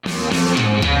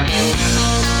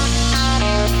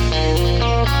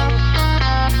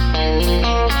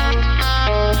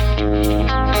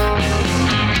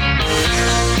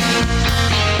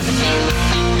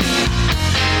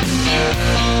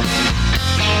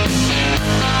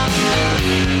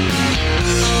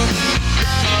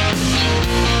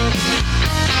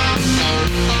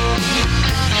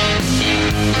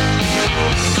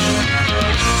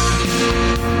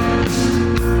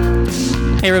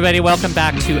Hey everybody, welcome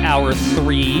back to Hour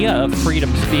 3 of Freedom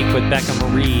Speak with Becca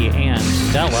Marie and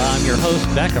Stella. I'm your host,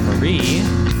 Becca Marie.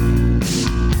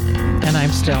 And I'm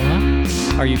Stella.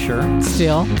 Are you sure?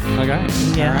 Still. Okay.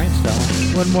 Yeah. All right, Stella.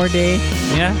 One more day.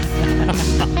 Yeah.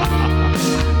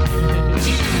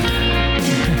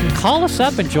 Call us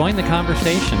up and join the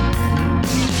conversation.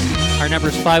 Our number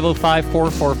is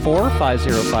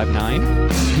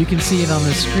 505-444-5059. You can see it on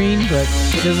the screen, but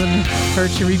it doesn't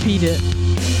hurt to repeat it.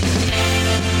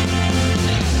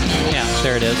 Yeah,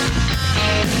 there it is.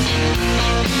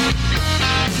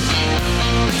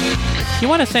 If you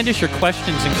want to send us your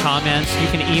questions and comments, you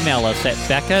can email us at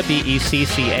Becca,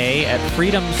 B-E-C-C-A, at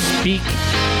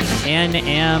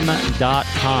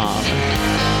freedomspeaknm.com.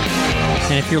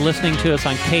 And if you're listening to us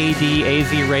on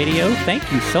KDAZ Radio,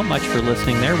 thank you so much for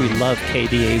listening there. We love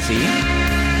KDAZ.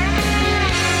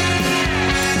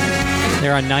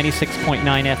 They're on 96.9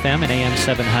 FM and AM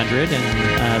 700,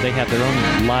 and they have their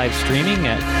own live streaming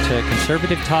at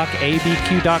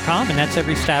conservativetalkabq.com, and that's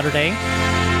every Saturday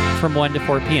from 1 to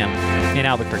 4 p.m. in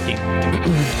Albuquerque.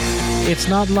 It's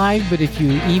not live, but if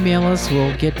you email us,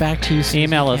 we'll get back to you soon.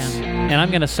 Email us, and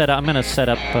I'm going to try to set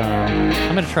up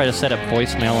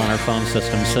voicemail on our phone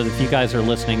system, so that if you guys are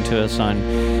listening to us on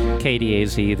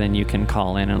KDAZ, then you can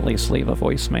call in and at least leave a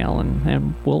voicemail,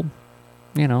 and we'll,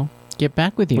 get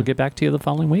back with you. We'll get back to you the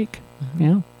following week.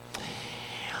 Mm-hmm.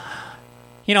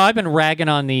 Yeah. I've been ragging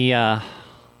on the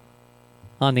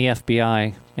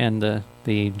FBI and the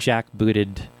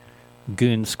jackbooted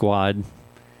goon squad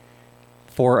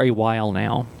for a while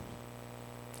now.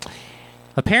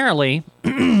 Apparently,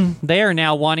 they are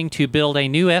now wanting to build a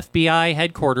new FBI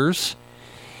headquarters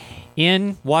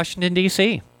in Washington,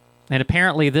 D.C. And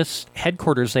apparently this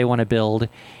headquarters they want to build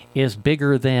is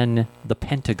bigger than the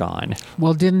Pentagon.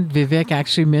 Well, didn't Vivek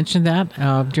actually mention that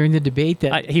during the debate?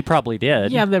 That he probably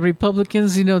did. Yeah, the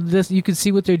Republicans, you can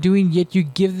see what they're doing, yet you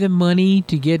give them money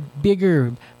to get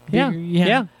bigger.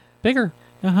 Yeah, bigger.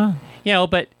 Uh-huh.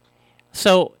 But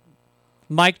so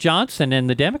Mike Johnson and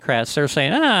the Democrats, they're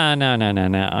saying, no,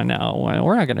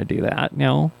 we're not going to do that.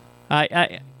 No.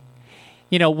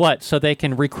 You know what? So they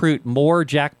can recruit more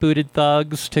jackbooted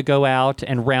thugs to go out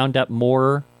and round up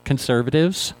more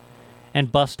conservatives and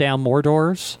bust down more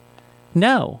doors?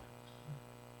 No.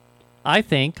 I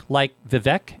think, like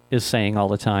Vivek is saying all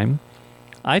the time,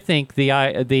 I think the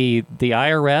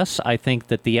IRS, I think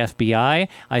that the FBI,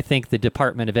 I think the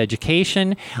Department of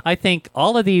Education, I think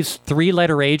all of these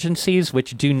three-letter agencies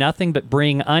which do nothing but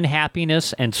bring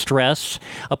unhappiness and stress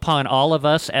upon all of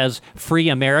us as free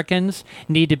Americans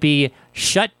need to be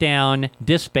shut down,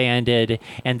 disbanded,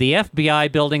 and the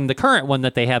FBI building, the current one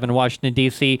that they have in Washington,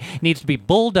 D.C., needs to be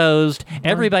bulldozed,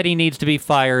 everybody needs to be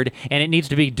fired, and it needs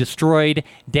to be destroyed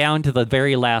down to the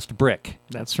very last brick.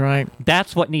 That's right.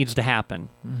 That's what needs to happen.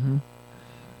 Mm-hmm.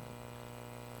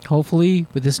 Hopefully,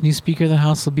 with this new Speaker of the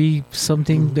House, will be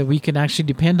something that we can actually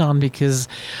depend on, because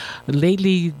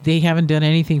lately they haven't done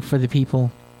anything for the people.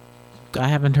 I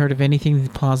haven't heard of anything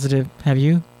positive. Have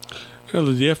you? Well,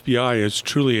 the FBI is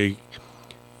truly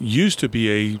used to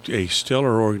be a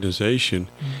stellar organization,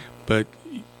 but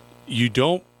you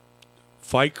don't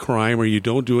fight crime or you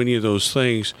don't do any of those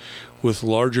things with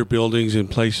larger buildings and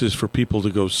places for people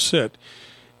to go sit.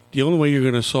 The only way you're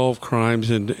going to solve crimes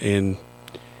and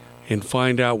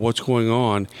find out what's going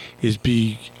on is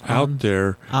be out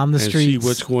there on the and streets. See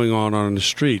what's going on the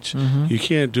streets. Mm-hmm. You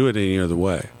can't do it any other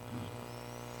way.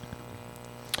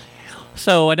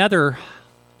 So another,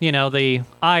 the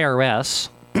IRS.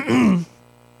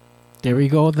 There we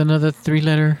go with another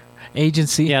three-letter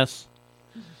agency. Yes.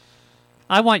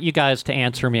 I want you guys to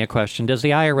answer me a question. Does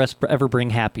the IRS ever bring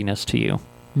happiness to you?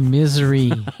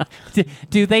 Misery.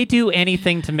 Do they do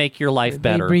anything to make your life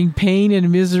better? They bring pain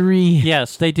and misery.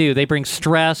 Yes, they do. They bring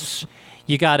stress.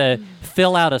 You got to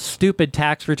fill out a stupid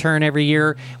tax return every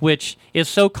year, which is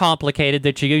so complicated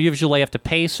that you usually have to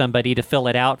pay somebody to fill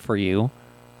it out for you.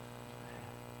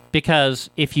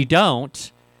 Because if you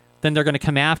don't, then they're going to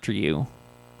come after you.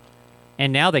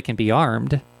 And now they can be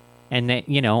armed. And they,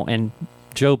 and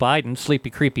Joe Biden, Sleepy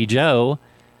Creepy Joe,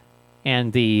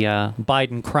 and the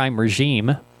Biden crime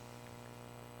regime.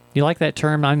 You like that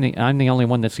term? I'm the only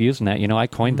one that's using that. I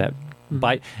coined that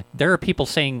There are people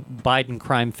saying Biden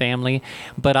crime family,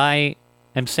 but I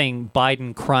am saying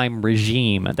Biden crime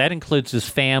regime. That includes his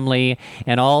family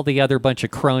and all the other bunch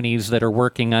of cronies that are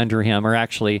working under him, or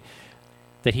actually,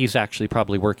 that he's actually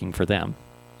probably working for them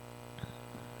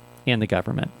in the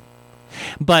government.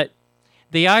 But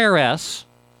the IRS,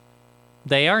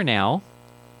 they are now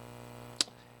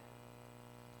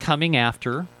coming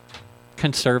after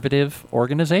conservative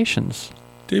organizations.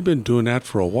 They've been doing that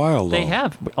for a while, though. They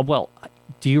have. Well,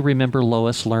 do you remember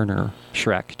Lois Lerner,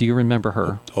 Shrek? Do you remember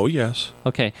her? Oh, yes.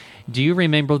 Okay. Do you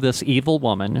remember this evil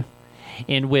woman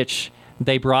in which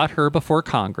they brought her before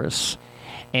Congress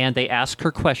and they asked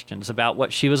her questions about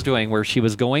what she was doing, where she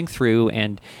was going through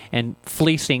and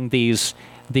fleecing these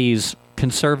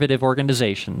conservative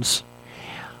organizations?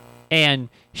 And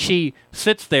she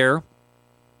sits there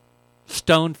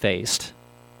stone-faced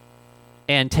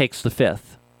and takes the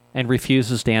fifth and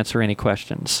refuses to answer any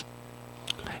questions.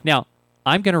 Now,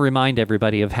 I'm going to remind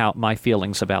everybody of how my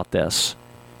feelings about this.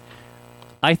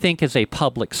 I think as a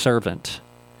public servant,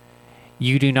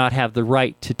 you do not have the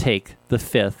right to take the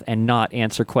fifth and not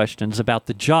answer questions about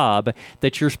the job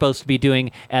that you're supposed to be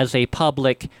doing as a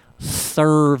public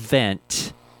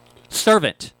servant.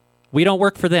 Servant. We don't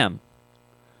work for them.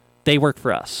 They work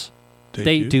for us.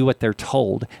 They do what they're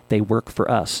told. They work for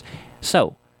us.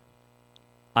 So,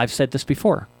 I've said this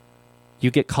before. You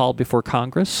get called before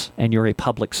Congress and you're a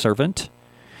public servant.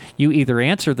 You either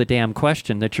answer the damn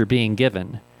question that you're being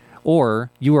given,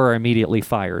 or you are immediately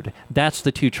fired. That's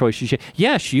the two choices.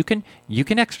 Yes, you can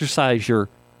exercise your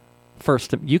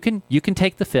first. You can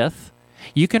take the fifth.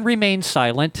 You can remain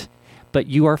silent, but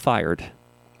you are fired.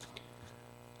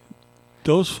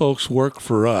 Those folks work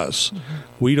for us. Mm-hmm.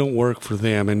 We don't work for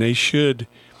them, and they should,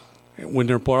 when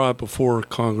they're brought before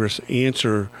Congress,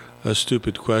 answer a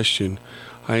stupid question.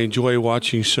 I enjoy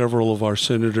watching several of our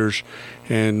senators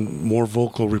and more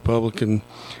vocal Republican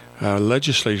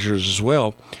legislators as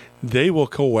well. They will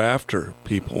go after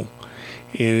people,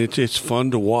 and it's fun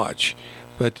to watch.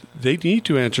 But they need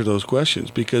to answer those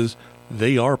questions because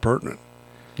they are pertinent.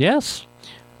 Yes.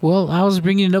 Well, I was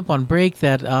bringing it up on break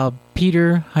that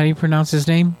Peter, how do you pronounce his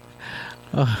name?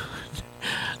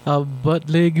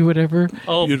 Buttlig, whatever.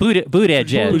 Oh,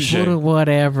 Buttigieg.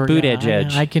 Whatever.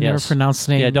 Buttigieg. I can never pronounce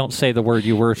the name. Yeah, don't say the word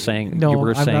you were saying. No,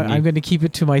 I'm going to keep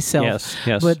it to myself.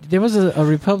 Yes. But there was a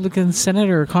Republican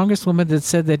senator or congresswoman that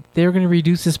said that they're going to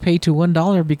reduce his pay to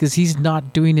 $1 because he's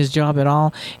not doing his job at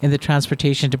all in the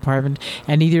transportation department,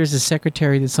 and neither is the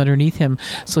secretary that's underneath him.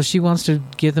 So she wants to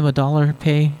give them $1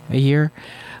 pay a year.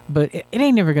 But it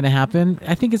ain't never going to happen.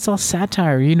 I think it's all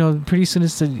satire. Pretty soon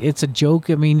it's a joke.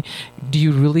 I mean, do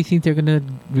you really think they're going to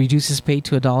reduce his pay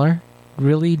to $1?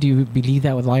 Really? Do you believe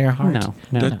that with all your heart?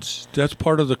 No. That's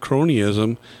part of the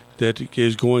cronyism that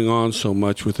is going on so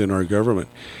much within our government.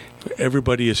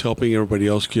 Everybody is helping everybody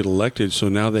else get elected, so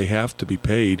now they have to be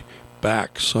paid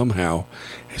back somehow,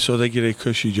 so they get a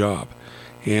cushy job.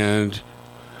 And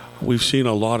we've seen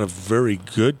a lot of very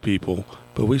good people,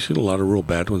 but we've seen a lot of real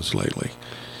bad ones lately.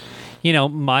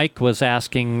 Mike was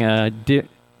asking,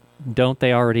 didn't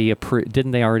they already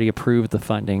approve the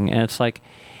funding? And it's like,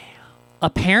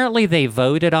 apparently they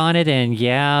voted on it, and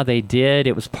yeah, they did.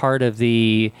 It was part of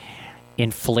the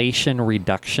Inflation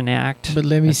Reduction Act. But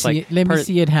let me see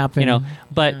it happen.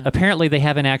 But apparently they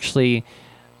haven't actually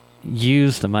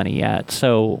used the money yet.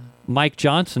 So Mike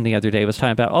Johnson the other day was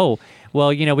talking about,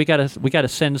 we got to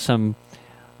send some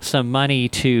money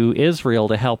to Israel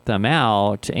to help them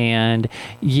out, and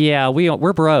yeah,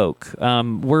 we're broke.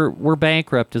 We're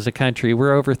bankrupt as a country.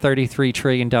 We're over $33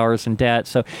 trillion in debt,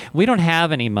 so we don't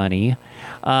have any money.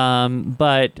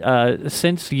 But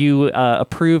since you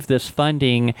approved this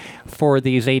funding for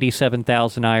these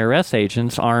 87,000 IRS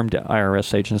agents, armed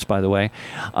IRS agents, by the way,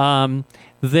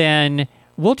 then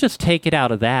we'll just take it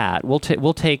out of that. We'll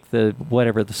take the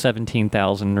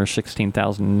 17,000 or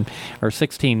 16,000 or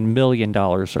 $16 million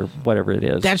or whatever it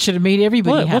is. That should have made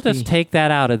everybody happy. We'll just take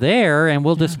that out of there and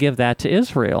we'll just give that to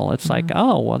Israel. It's like,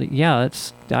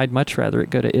 I'd much rather it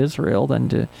go to Israel than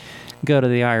to go to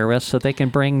the IRS, so they can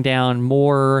bring down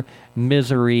more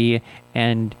misery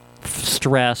and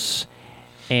stress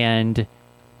and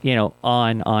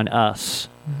on us,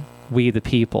 we the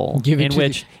people. Give it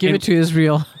to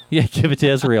Israel. Yeah, give it to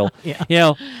Israel.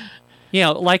 Yeah.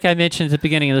 Like I mentioned at the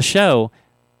beginning of the show,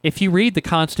 if you read the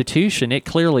Constitution, it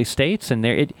clearly states in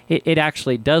there, it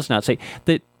actually does not say,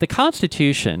 the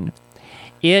Constitution,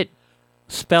 it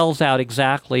spells out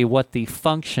exactly what the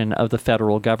function of the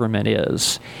federal government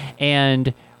is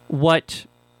and what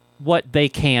they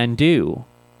can do.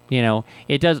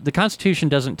 The Constitution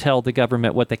doesn't tell the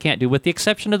government what they can't do, with the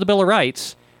exception of the Bill of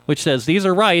Rights, which says these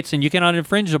are rights and you cannot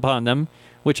infringe upon them,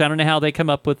 which I don't know how they come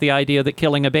up with the idea that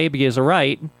killing a baby is a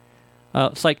right.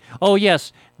 It's like, oh,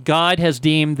 yes, God has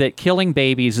deemed that killing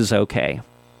babies is okay.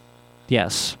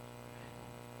 Yes.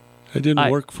 It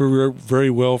didn't work very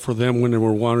well for them when they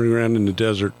were wandering around in the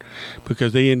desert,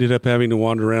 because they ended up having to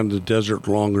wander around the desert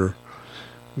longer.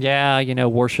 Yeah,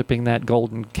 worshiping that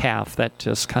golden calf, that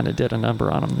just kind of did a number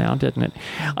on them now, didn't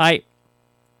it?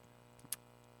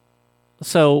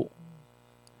 So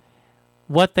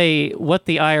what the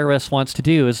IRS wants to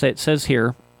do is, it says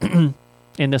here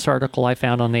in this article I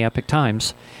found on the Epoch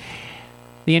Times,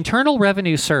 the Internal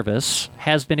Revenue Service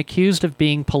has been accused of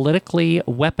being politically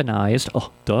weaponized,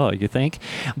 you think,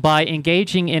 by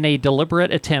engaging in a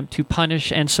deliberate attempt to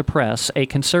punish and suppress a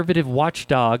conservative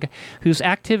watchdog whose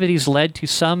activities led to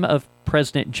some of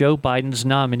President Joe Biden's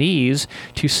nominees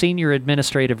to senior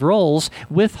administrative roles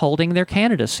withholding their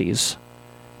candidacies.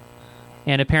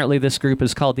 And apparently this group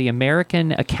is called the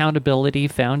American Accountability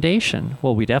Foundation.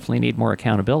 Well, we definitely need more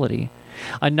accountability.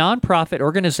 A nonprofit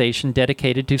organization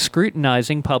dedicated to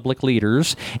scrutinizing public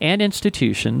leaders and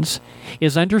institutions,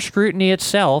 is under scrutiny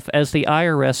itself as the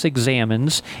IRS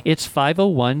examines its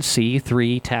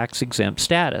 501c3 tax-exempt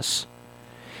status.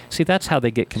 See, that's how they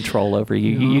get control over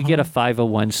you. You get a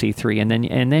 501c3, and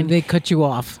then they cut you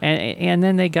off, and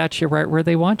then they got you right where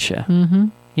they want you. Mm-hmm.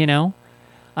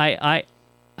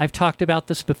 I've talked about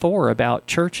this before about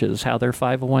churches, how they're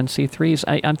 501c3s.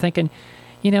 I'm thinking,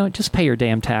 just pay your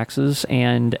damn taxes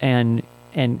and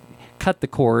cut the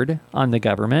cord on the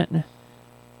government.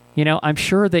 I'm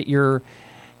sure that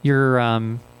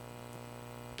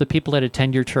the people that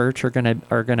attend your church are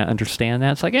gonna understand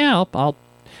that. It's like, yeah,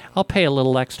 I'll pay a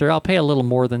little extra. I'll pay a little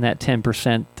more than that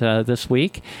 10% this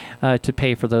week to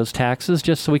pay for those taxes,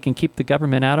 just so we can keep the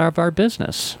government out of our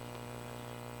business.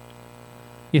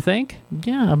 You think?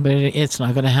 Yeah, but it's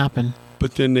not going to happen.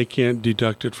 But then they can't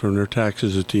deduct it from their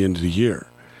taxes at the end of the year.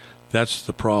 That's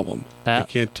the problem. They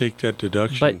can't take that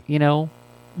deduction. But,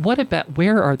 what about,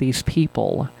 where are these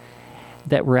people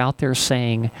that were out there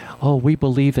saying, oh, we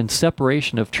believe in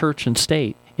separation of church and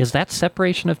state? Is that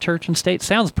separation of church and state?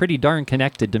 Sounds pretty darn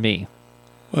connected to me.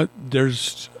 But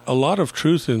there's a lot of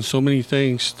truth in so many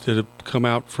things that have come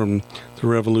out from the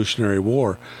Revolutionary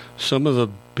War. Some of the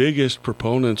biggest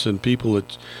proponents and people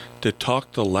that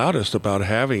talked the loudest about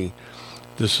having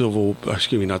the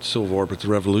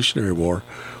Revolutionary War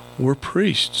were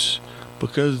priests,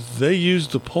 because they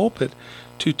used the pulpit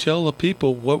to tell the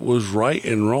people what was right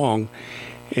and wrong.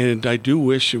 And I do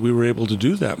wish that we were able to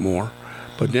do that more.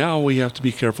 But now we have to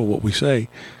be careful what we say,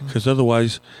 because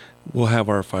otherwise we'll have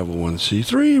our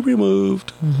 501c3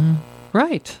 removed. Mm-hmm.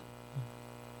 Right.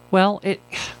 Well,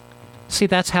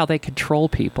 that's how they control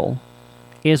people.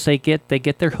 Is they get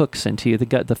their hooks into you.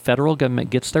 The federal government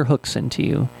gets their hooks into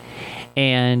you,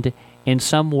 and in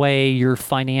some way you're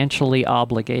financially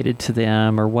obligated to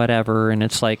them or whatever. And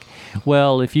it's like,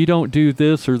 well, if you don't do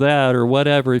this or that or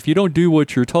whatever, if you don't do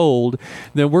what you're told,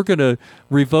 then we're going to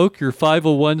revoke your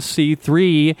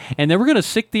 501c3, and then we're going to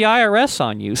stick the IRS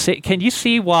on you. Can you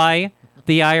see why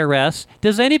the IRS?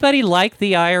 Does anybody like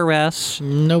the IRS?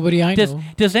 Nobody I know.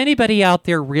 Does anybody out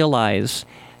there realize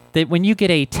that when you get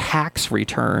a tax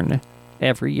return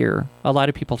every year, a lot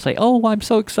of people say, oh, I'm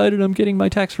so excited I'm getting my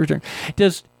tax return.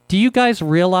 Do you guys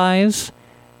realize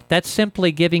that's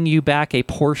simply giving you back a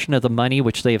portion of the money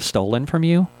which they have stolen from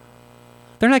you?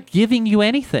 They're not giving you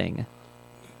anything.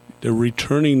 They're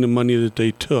returning the money that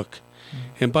they took.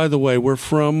 And by the way, we're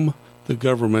from the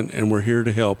government and we're here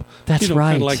to help. That's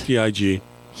right. Kind of like the IG.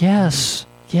 Yes.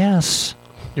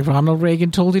 Ronald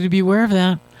Reagan told you to beware of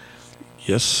that.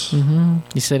 Yes. Mm-hmm.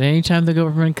 He said anytime the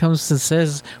government comes and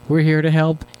says, we're here to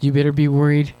help, you better be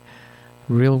worried.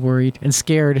 Real worried and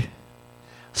scared.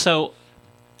 So,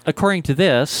 according to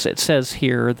this, it says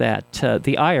here that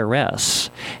the IRS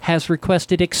has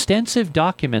requested extensive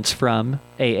documents from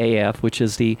AAF, which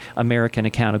is the American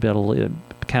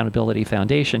Accountability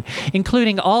Foundation,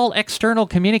 including all external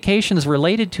communications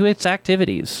related to its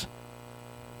activities.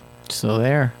 So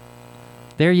there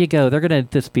you go. They're going to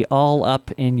just be all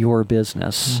up in your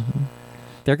business. Mm-hmm.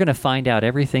 They're going to find out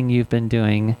everything you've been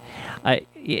doing.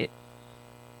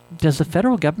 Does the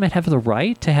federal government have the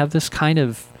right to have this kind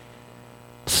of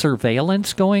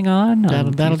surveillance going on?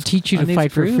 That'll teach you to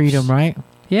fight for freedom, right?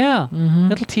 Yeah,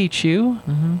 mm-hmm. It'll teach you.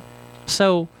 Mm-hmm.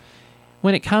 So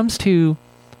when it comes to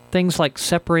things like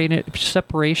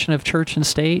separation of church and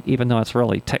state, even though it's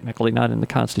really technically not in the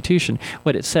Constitution,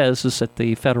 what it says is that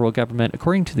the federal government,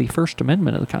 according to the First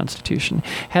Amendment of the Constitution,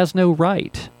 has no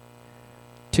right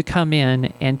to come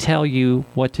in and tell you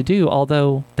what to do,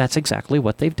 although that's exactly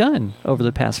what they've done over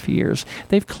the past few years.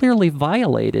 They've clearly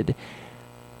violated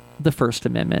the First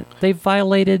Amendment. They've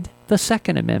violated the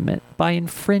Second Amendment by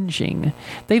infringing.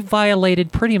 They've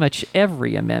violated pretty much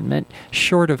every amendment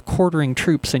short of quartering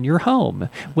troops in your home,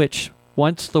 which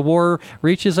once the war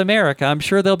reaches America, I'm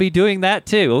sure they'll be doing that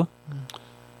too.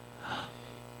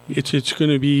 It's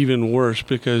going to be even worse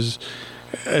because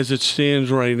as it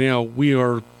stands right now, we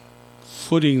are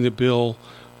footing the bill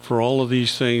for all of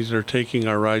these things that are taking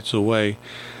our rights away.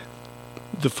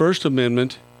 The First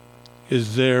Amendment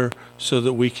is there so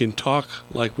that we can talk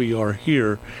like we are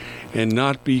here and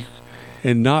not be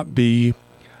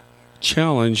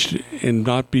challenged and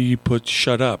not be put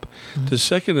shut up. Mm-hmm. The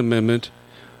Second Amendment,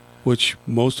 which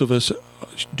most of us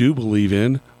do believe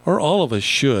in, or all of us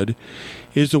should,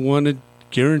 is the one that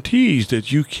guarantees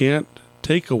that you can't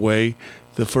take away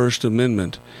the First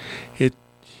Amendment.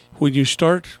 When you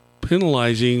start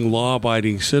penalizing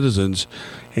law-abiding citizens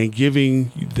and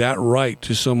giving that right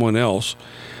to someone else,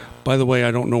 by the way,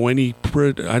 I don't know any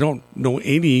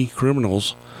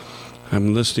criminals,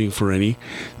 I'm listening for any,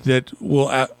 that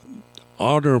will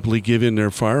honorably give in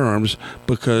their firearms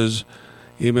because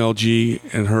MLG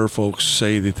and her folks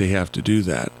say that they have to do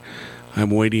that.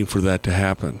 I'm waiting for that to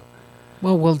happen.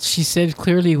 Well, she said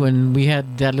clearly when we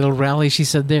had that little rally, she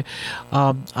said,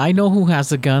 I know who has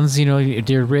the guns. You know,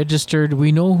 they're registered.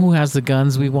 We know who has the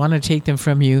guns. We want to take them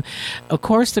from you. Of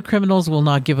course, the criminals will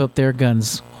not give up their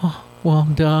guns. Oh, well,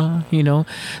 duh, you know.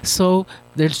 So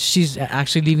she's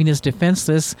actually leaving us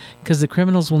defenseless because the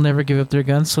criminals will never give up their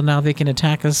guns. So now they can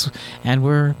attack us and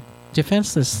we're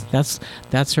defenseless.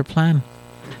 That's her plan.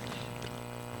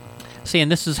 See,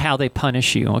 and this is how they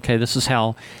punish you, okay? This is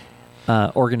how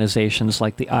organizations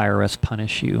like the IRS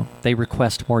punish you. They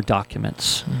request more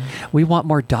documents. We want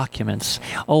more documents.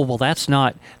 Oh, well, that's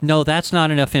not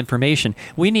enough information.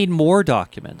 We need more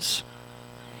documents.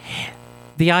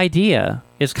 The idea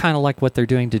is kind of like what they're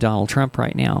doing to Donald Trump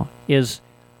right now, is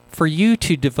for you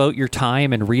to devote your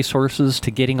time and resources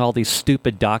to getting all these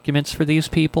stupid documents for these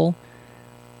people.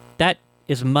 That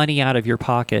is money out of your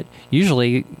pocket.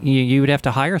 Usually, you would have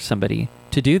to hire somebody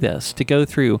to do this, to go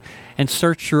through and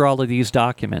search through all of these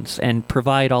documents and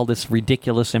provide all this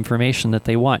ridiculous information that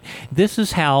they want. This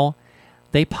is how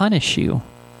they punish you.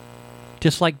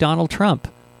 Just like Donald Trump.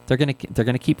 They're going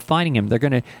to keep finding him. They're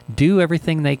going to do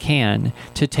everything they can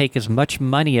to take as much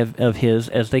money of his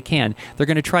as they can. They're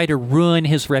going to try to ruin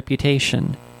his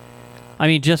reputation. I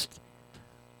mean, just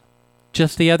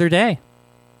the other day,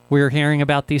 we were hearing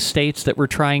about these states that were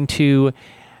trying to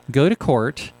go to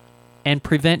court and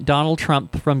prevent Donald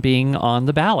Trump from being on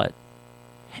the ballot.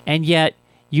 And yet,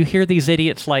 you hear these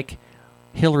idiots like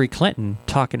Hillary Clinton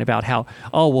talking about how,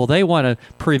 oh, well, they want to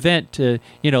prevent, the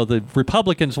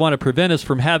Republicans want to prevent us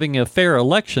from having a fair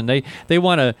election. They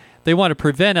want to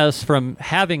prevent us from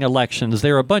having elections.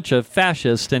 They're a bunch of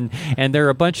fascists and they're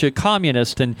a bunch of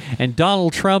communists and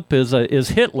Donald Trump is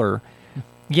Hitler.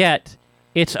 Yet,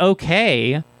 it's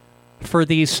okay for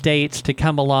these states to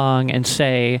come along and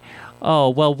say, oh,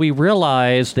 well, we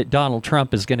realize that Donald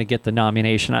Trump is going to get the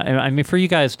nomination. I mean, for you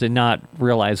guys to not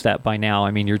realize that by now,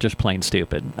 I mean, you're just plain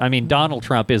stupid. I mean, Donald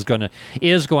Trump is going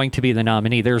to be the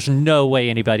nominee. There's no way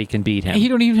anybody can beat him. He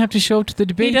don't even have to show up to the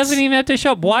debates. He doesn't even have to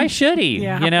show up. Why should he?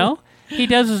 Yeah. You know? He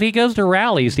goes to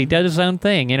rallies. He does his own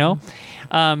thing, you know?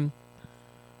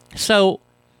 So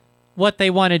what they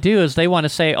want to do is they want to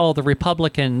say, oh, the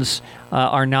Republicans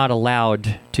are not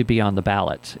allowed to be on the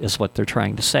ballot, is what they're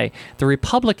trying to say. The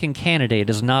Republican candidate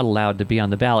is not allowed to be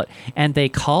on the ballot. And they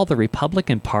call the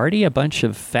Republican Party a bunch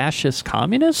of fascist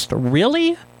communists?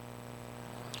 Really?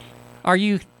 Are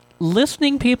you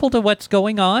listening, people, to what's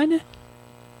going on?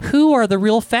 Who are the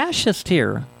real fascists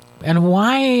here? And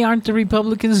why aren't the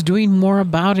Republicans doing more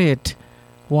about it?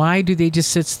 Why do they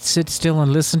just sit still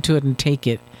and listen to it and take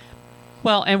it?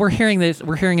 Well, and we're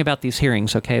hearing about these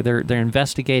hearings, okay? They're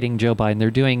investigating Joe Biden. They're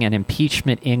doing an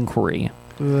impeachment inquiry.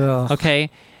 Ugh.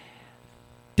 Okay?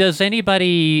 Does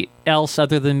anybody else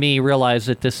other than me realize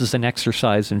that this is an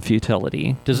exercise in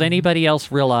futility? Does anybody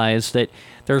else realize that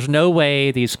there's no way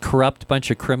these corrupt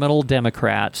bunch of criminal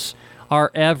Democrats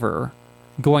are ever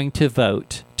going to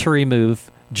vote to remove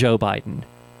Joe Biden?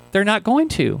 They're not going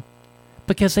to.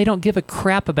 Because they don't give a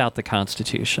crap about the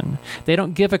Constitution. They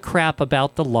don't give a crap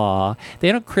about the law. They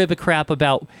don't give a crap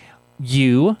about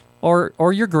you or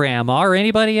your grandma or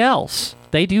anybody else.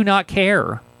 They do not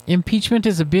care. Impeachment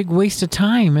is a big waste of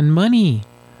time and money.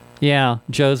 Yeah,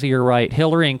 Josie, you're right.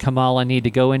 Hillary and Kamala need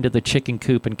to go into the chicken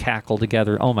coop and cackle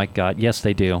together. Oh my God, yes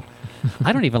they do.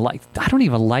 I don't even like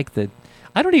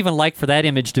for that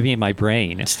image to be in my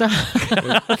brain. Stop.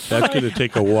 That's going to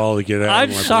take a while to get out.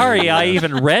 I'm sorry I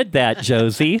even read that,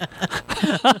 Josie.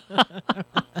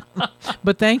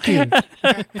 But thank you.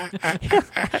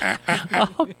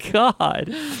 Oh,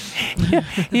 God.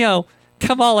 You know,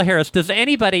 Kamala Harris, does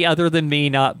anybody other than me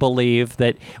not believe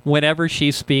that whenever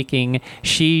she's speaking,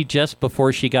 she, just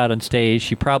before she got on stage,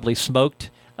 she probably smoked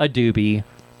a doobie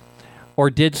or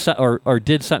did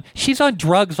some. She's on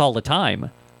drugs all the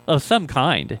time of some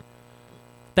kind.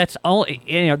 That's all.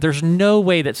 You know, there's no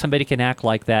way that somebody can act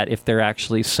like that if they're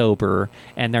actually sober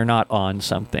and they're not on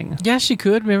something. Yeah, she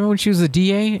could. Remember when she was a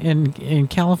DA in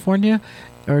California,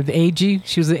 or the AG?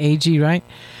 She was the AG, right?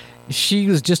 She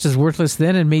was just as worthless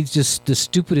then and made just the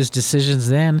stupidest decisions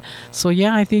then. So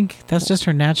yeah, I think that's just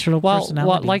her natural personality.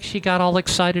 Well, like she got all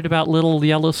excited about little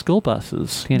yellow school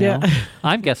buses. You know, Yeah.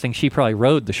 I'm guessing she probably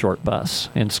rode the short bus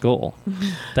in school.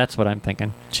 That's what I'm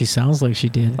thinking. She sounds like she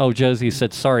did. Oh, Josie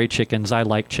said, "Sorry, chickens. I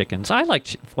like chickens. I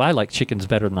like chickens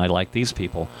better than I like these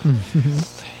people."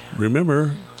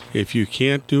 Remember, if you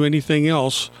can't do anything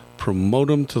else, promote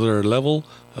them to their level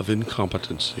of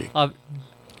incompetency.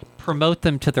 Promote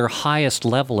them to their highest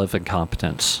level of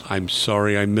incompetence. I'm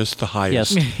sorry, I missed the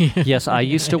highest. Yes, yes. I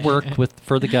used to work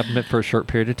for the government for a short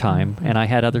period of time, and I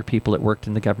had other people that worked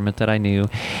in the government that I knew.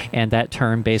 And that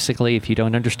term, basically, if you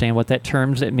don't understand what that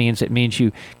term means, it means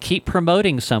you keep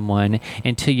promoting someone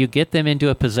until you get them into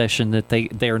a position that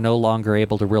they are no longer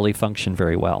able to really function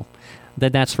very well.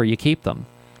 Then that's where you keep them.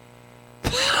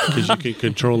 Because you can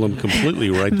control them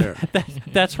completely right there.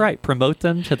 That's right. Promote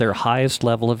them to their highest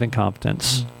level of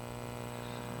incompetence.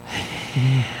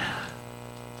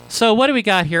 So what do we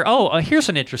got here? Oh, here's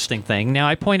an interesting thing. Now,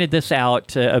 I pointed this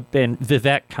out, and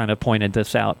Vivek kind of pointed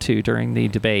this out, too, during the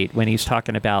debate when he's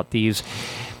talking about these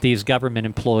government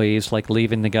employees, like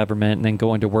leaving the government and then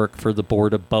going to work for the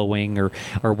board of Boeing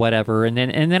or whatever. And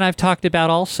then I've talked about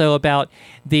also about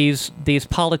these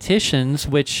politicians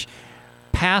which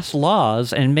pass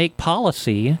laws and make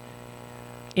policy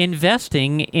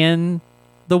investing in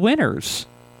the winners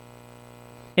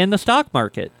in the stock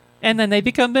market. And then they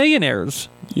become millionaires.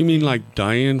 You mean like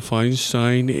Dianne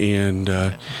Feinstein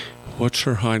and what's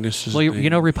her highness's Well, name? you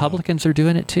know, Republicans are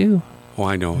doing it too. Oh,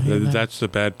 I know. That's the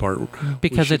bad part.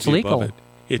 Because We should it's be above legal. it.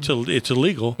 It's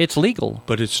illegal, It's legal.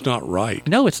 but it's not right.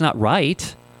 No, it's not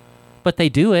right, but they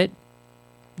do it.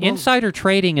 Insider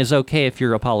trading is okay if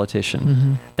you're a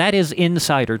politician. That is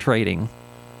insider trading.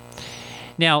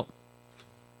 Now,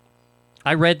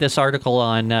 I read this article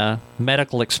on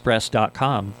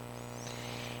medicalexpress.com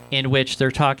in which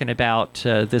they're talking about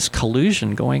this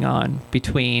collusion going on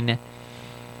between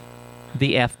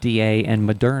the FDA and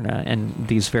Moderna and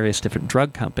these various different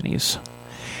drug companies.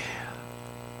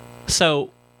 So,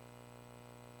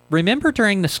 remember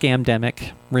during the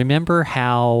scamdemic, remember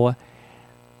how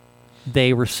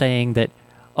they were saying that,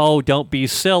 oh, don't be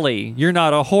silly, you're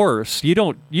not a horse, you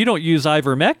don't use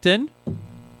ivermectin.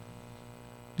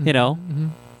 You know,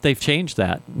 they've changed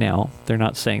that now. They're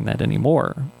not saying that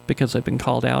anymore because they've been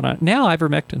called out on. Now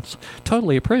ivermectin's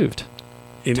totally approved.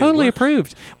 And it Totally works.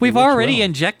 approved. We've works already well.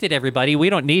 injected everybody. We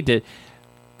don't need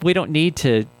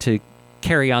to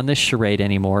carry on this charade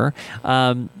anymore.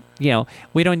 You know,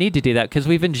 we don't need to do that because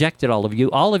we've injected all of you.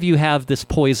 All of you have this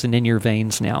poison in your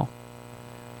veins now.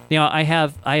 You know, I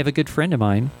have a good friend of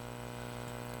mine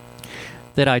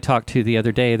that I talked to the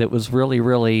other day that was really,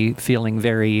 really feeling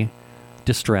very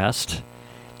distressed,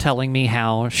 telling me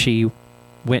how she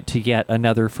went to yet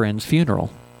another friend's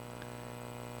funeral.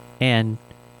 And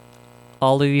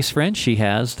all of these friends she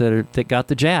has that got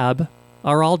the jab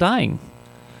are all dying.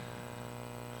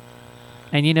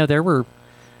 And you know, there were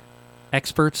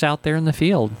experts out there in the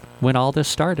field when all this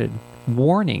started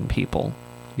warning people,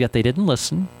 yet they didn't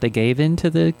listen. They gave in to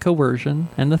the coercion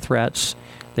and the threats.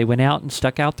 They went out and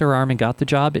stuck out their arm and got the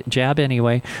jab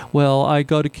anyway. Well, I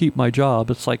got to keep my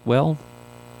job. It's like, well,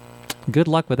 good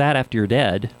luck with that after you're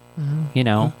dead. You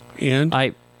know,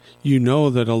 And you know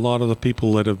that a lot of the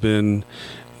people that have been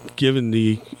given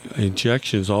the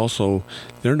injections also,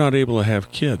 they're not able to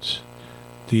have kids.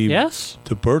 yes.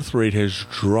 The birth rate has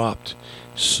dropped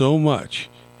so much,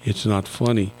 it's not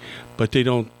funny. But they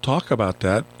don't talk about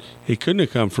that. It couldn't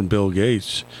have come from Bill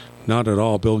Gates. Not at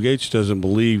all. Bill Gates doesn't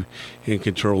believe in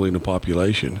controlling the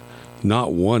population.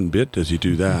 Not one bit does he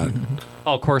do that.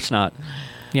 Oh, of course not.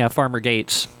 Yeah, Farmer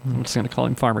Gates. I'm just going to call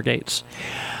him Farmer Gates.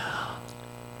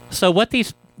 So what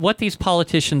these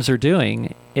politicians are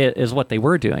doing is what they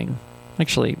were doing.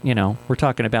 Actually, you know, we're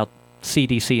talking about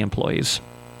CDC employees.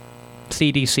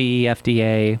 CDC,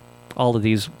 FDA, all of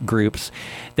these groups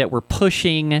that were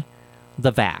pushing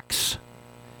the vax.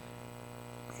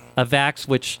 A vax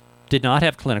which did not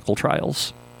have clinical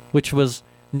trials, which was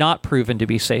not proven to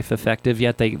be safe, effective,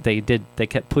 yet they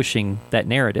kept pushing that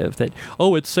narrative that,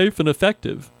 oh, it's safe and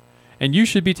effective. and you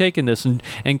should be taking this. And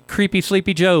Creepy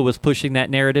Sleepy Joe was pushing that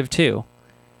narrative too.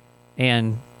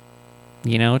 And,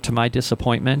 to my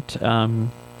disappointment,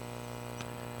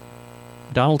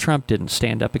 Donald Trump didn't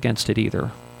stand up against it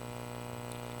either.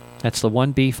 That's the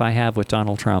one beef I have with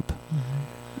Donald Trump.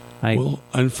 Well,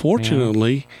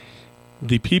 unfortunately,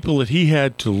 the people that he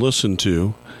had to listen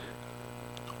to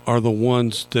are the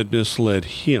ones that misled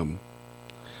him,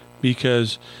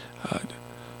 because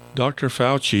Dr.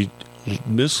 Fauci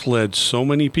misled so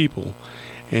many people,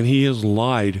 and he has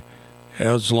lied.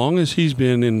 As long as he's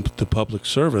been in the public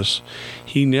service,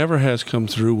 he never has come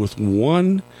through with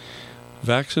one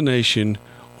vaccination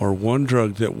or one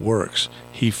drug that works.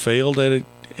 He failed at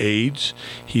AIDS,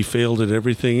 he failed at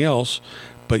everything else,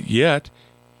 but yet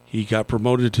he got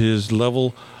promoted to his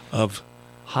level of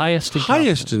highest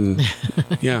in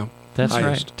yeah, that's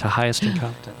highest. right, to highest in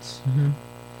competence.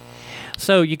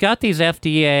 So you got these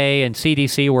FDA and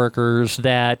CDC workers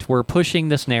that were pushing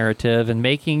this narrative and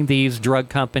making these drug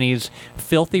companies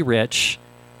filthy rich,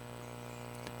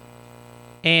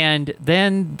 and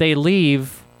then they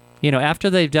leave, after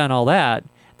they've done all that,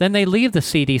 then they leave the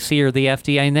CDC or the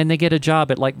FDA, and then they get a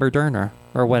job at like Moderna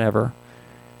or whatever.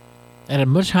 At a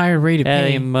much higher rate of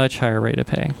pay. At a much higher rate of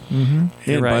pay. Mm-hmm.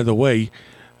 And right. by the way,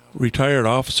 retired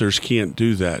officers can't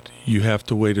do that. You have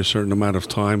to wait a certain amount of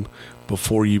time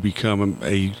before you become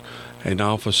an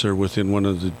officer within one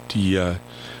of the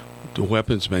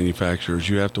weapons manufacturers.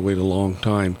 You have to wait a long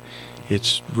time.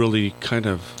 It's really kind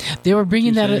of they were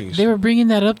bringing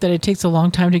that up that it takes a long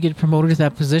time to get promoted to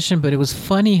that position, but it was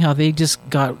funny how they just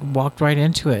walked right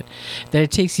into it. That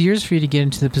it takes years for you to get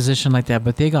into the position like that,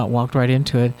 but they got walked right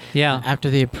into it. Yeah. After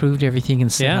they approved everything and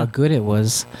said how good it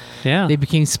was. Yeah. They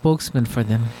became spokesmen for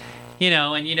them.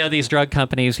 These drug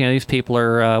companies, these people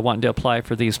are wanting to apply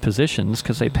for these positions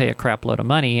because they pay a crap load of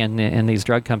money, and these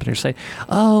drug companies say,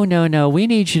 oh, no, we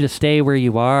need you to stay where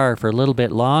you are for a little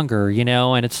bit longer,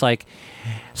 and it's like,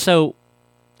 so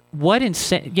what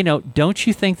don't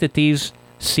you think that these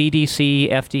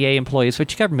CDC, FDA employees,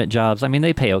 which government jobs,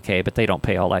 they pay okay, but they don't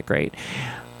pay all that great.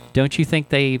 Don't you think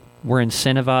they were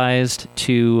incentivized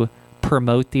to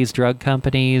promote these drug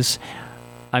companies?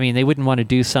 They wouldn't want to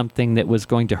do something that was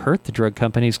going to hurt the drug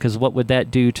companies, because what would that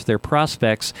do to their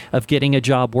prospects of getting a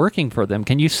job working for them?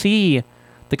 Can you see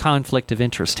the conflict of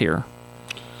interest here?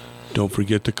 Don't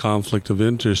forget the conflict of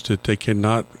interest, that they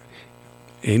cannot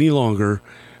any longer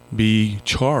be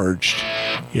charged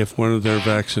if one of their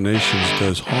vaccinations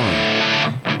does harm.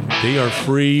 They are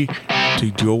free to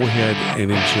go ahead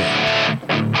and inject.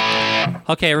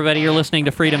 Okay, everybody, you're listening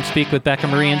to Freedom Speak with Becca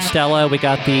Marie and Stella. We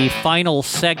got the final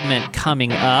segment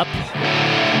coming up.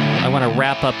 I want to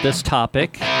wrap up this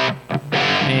topic.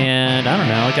 And I don't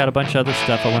know, I got a bunch of other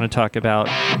stuff I want to talk about.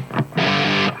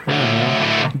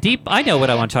 I know what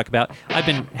I want to talk about. I've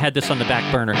had this on the back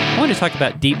burner. I want to talk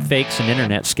about deep fakes and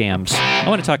internet scams. I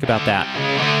want to talk about that.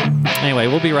 Anyway,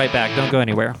 we'll be right back. Don't go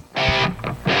anywhere.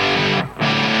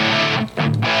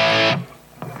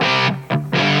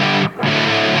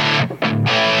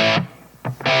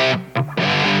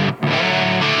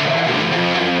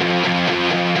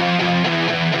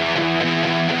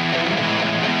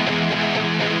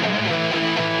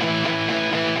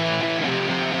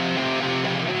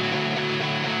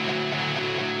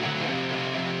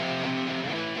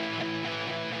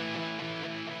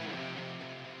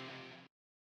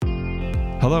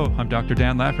 Hello, I'm Dr.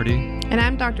 Dan Lafferty. And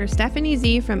I'm Dr. Stephanie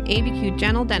Z from ABQ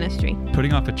Gentle Dentistry.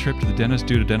 Putting off a trip to the dentist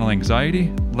due to dental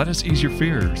anxiety? Let us ease your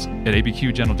fears. At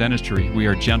ABQ Gentle Dentistry, we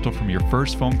are gentle from your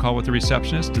first phone call with the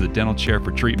receptionist to the dental chair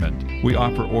for treatment. We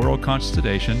offer oral conscious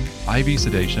sedation, IV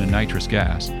sedation, and nitrous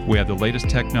gas. We have the latest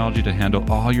technology to handle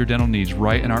all your dental needs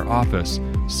right in our office.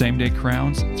 Same-day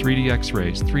crowns, 3D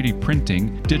x-rays, 3D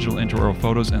printing, digital intraoral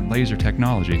photos, and laser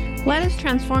technology. Let us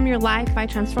transform your life by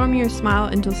transforming your smile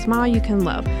into a smile you can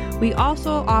love. We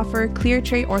also offer clear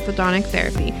tray orthodontic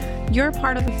therapy. You're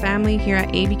part of the family here at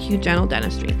ABQ Gentle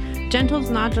Dentistry. Gentle's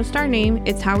not just our name,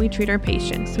 it's how we treat our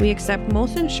patients. We accept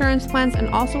most insurance plans and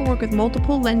also work with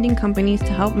multiple lending companies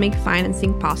to help make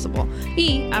financing possible.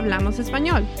 Y hablamos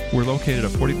español. We're located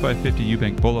at 4550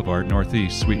 Eubank Boulevard,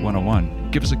 Northeast, Suite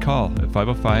 101. Give us a call at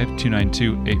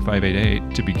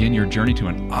 505-292-8588 to begin your journey to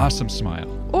an awesome smile.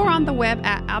 Or on the web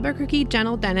at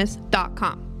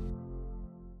albuquerquegentledentist.com.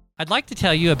 I'd like to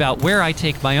tell you about where I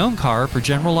take my own car for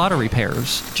general auto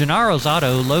repairs. Gennaro's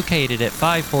Auto, located at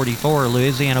 544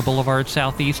 Louisiana Boulevard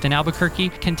Southeast in Albuquerque,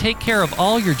 can take care of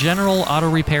all your general auto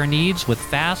repair needs with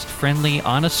fast, friendly,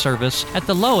 honest service at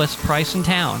the lowest price in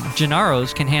town.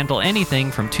 Gennaro's can handle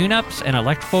anything from tune-ups and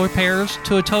electrical repairs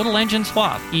to a total engine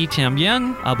swap. Y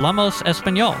también hablamos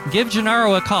español. Give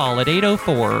Gennaro a call at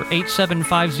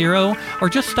 804-8750 or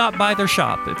just stop by their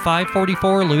shop at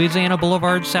 544 Louisiana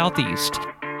Boulevard Southeast.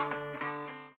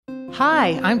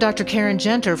 Hi, I'm Dr. Karen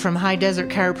Genter from High Desert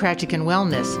Chiropractic and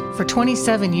Wellness. For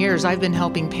 27 years, I've been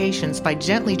helping patients by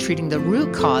gently treating the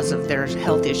root cause of their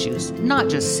health issues, not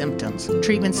just symptoms.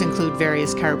 Treatments include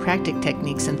various chiropractic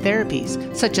techniques and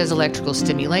therapies, such as electrical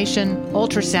stimulation,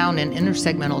 ultrasound and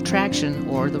intersegmental traction,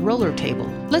 or the roller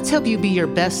table. Let's help you be your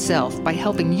best self by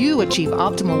helping you achieve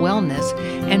optimal wellness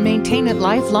and maintain it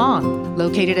lifelong.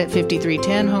 Located at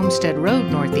 5310 Homestead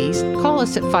Road Northeast, call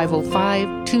us at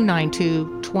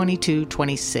 505-292-2226.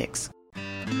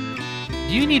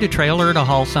 Do you need a trailer to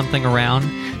haul something around?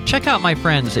 Check out my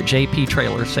friends at JP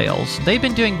Trailer Sales. They've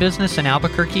been doing business in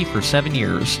Albuquerque for 7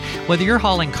 years. Whether you're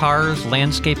hauling cars,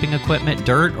 landscaping equipment,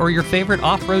 dirt, or your favorite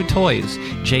off-road toys,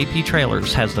 JP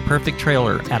Trailers has the perfect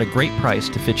trailer at a great price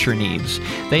to fit your needs.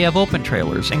 They have open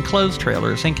trailers and closed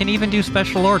trailers and can even do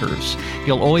special orders.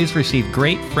 You'll always receive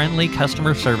great, friendly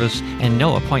customer service and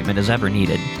no appointment is ever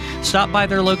needed. Stop by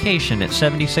their location at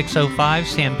 7605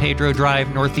 San Pedro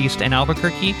Drive, Northeast in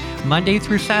Albuquerque, Monday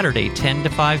through Saturday, 10 to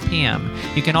 5 p.m.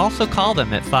 You can also call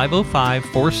them at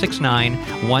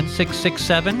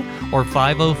 505-469-1667 or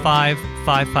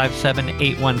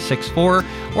 505-557-8164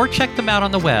 or check them out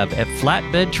on the web at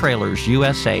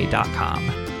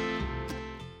flatbedtrailersusa.com.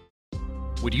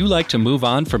 Would you like to move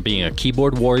on from being a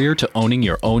keyboard warrior to owning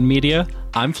your own media?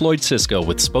 I'm Floyd Cisco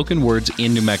with Spoken Words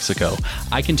in New Mexico.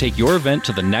 I can take your event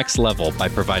to the next level by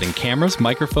providing cameras,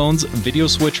 microphones, video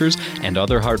switchers, and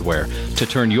other hardware to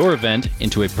turn your event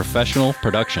into a professional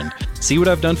production. See what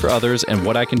I've done for others and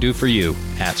what I can do for you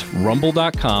at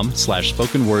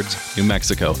rumble.com/spokenwords New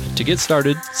Mexico. To get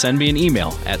started, send me an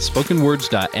email at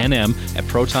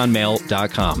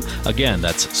spokenwords.nm@protonmail.com. Again,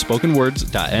 that's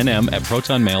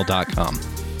spokenwords.nm@protonmail.com.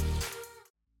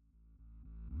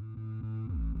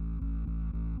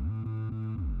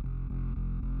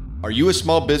 Are you a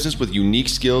small business with unique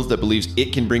skills that believes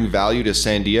it can bring value to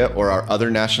Sandia or our other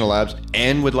national labs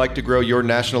and would like to grow your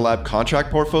national lab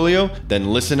contract portfolio?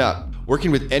 Then listen up.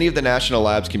 Working with any of the national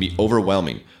labs can be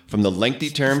overwhelming. From the lengthy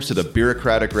terms to the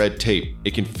bureaucratic red tape,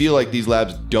 it can feel like these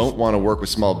labs don't want to work with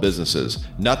small businesses.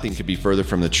 Nothing could be further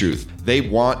from the truth. They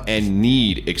want and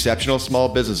need exceptional small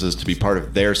businesses to be part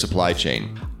of their supply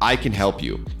chain. I can help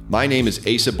you. My name is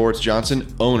Asa Bortz Johnson,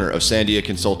 owner of Sandia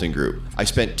Consulting Group. I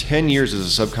spent 10 years as a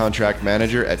subcontract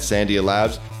manager at Sandia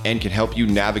Labs and can help you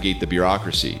navigate the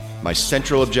bureaucracy. My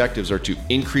central objectives are to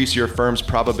increase your firm's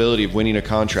probability of winning a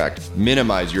contract,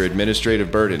 minimize your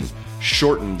administrative burden,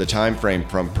 shorten the time frame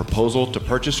from proposal to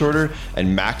purchase order,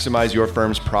 and maximize your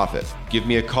firm's profit. Give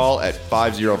me a call at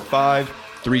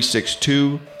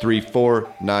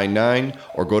 505-362-3499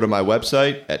 or go to my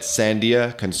website at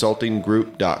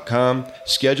sandiaconsultinggroup.com.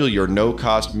 Schedule your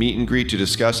no-cost meet and greet to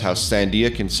discuss how Sandia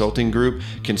Consulting Group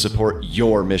can support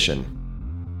your mission.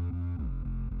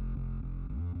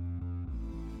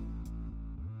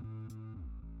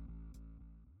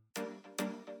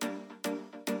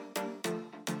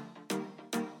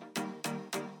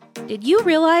 Did you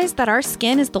realize that our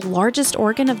skin is the largest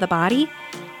organ of the body?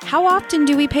 How often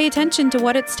do we pay attention to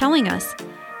what it's telling us?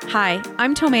 Hi,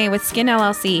 I'm Tomei with Skin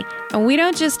LLC, and we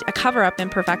don't just cover up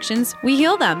imperfections, we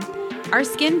heal them. Our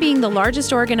skin, being the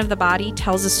largest organ of the body,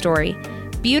 tells a story.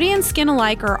 Beauty and skin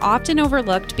alike are often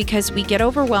overlooked because we get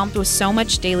overwhelmed with so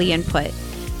much daily input.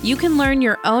 You can learn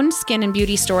your own skin and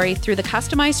beauty story through the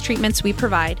customized treatments we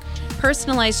provide,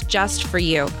 personalized just for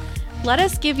you. Let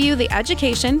us give you the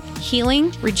education,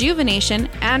 healing, rejuvenation,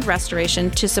 and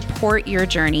restoration to support your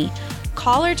journey.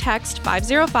 Call or text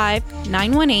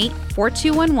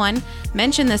 505-918-4211,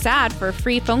 mention this ad for a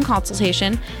free phone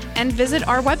consultation, and visit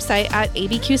our website at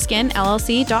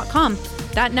abqskinllc.com.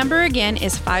 That number again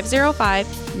is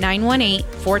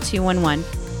 505-918-4211.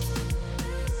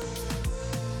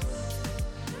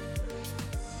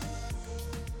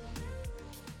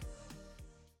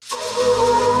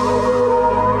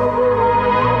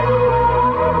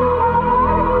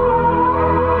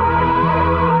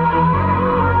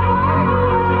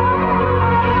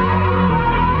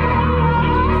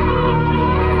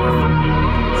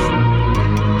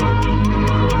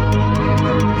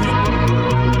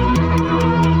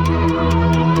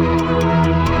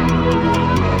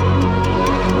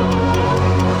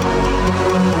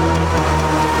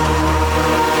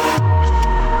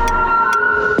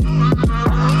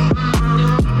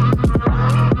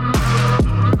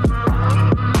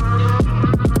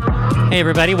 Hey,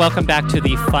 everybody. Welcome back to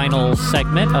the final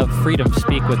segment of Freedom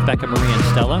Speak with Becca Marie and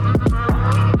Stella.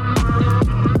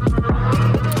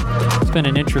 It's been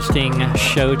an interesting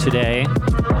show today.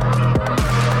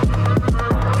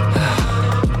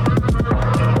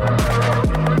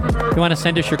 If you want to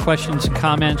send us your questions and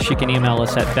comments, you can email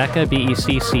us at Becca,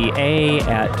 BECCA,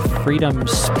 at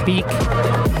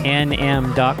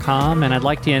freedomspeaknm.com. And I'd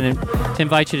like to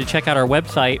invite you to check out our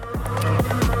website,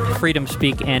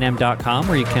 freedomspeaknm.com,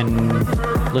 where you can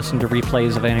listen to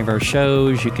replays of any of our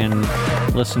shows. You can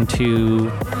listen to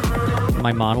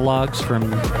my monologues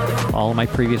from all of my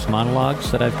previous monologues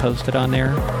that I've posted on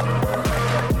there.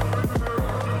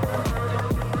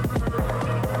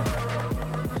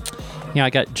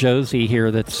 I got Josie here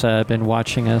that's been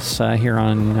watching us here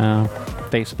on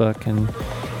Facebook, and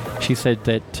she said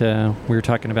that we were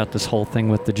talking about this whole thing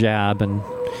with the jab, and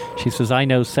she says, I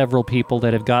know several people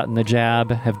that have gotten the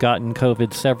jab, have gotten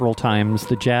COVID several times.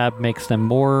 The jab makes them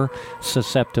more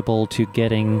susceptible to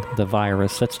getting the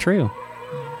virus. That's true.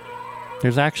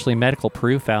 There's actually medical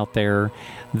proof out there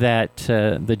that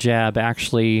the jab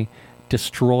actually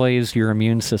destroys your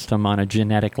immune system on a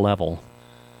genetic level,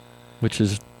 which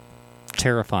is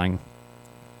terrifying.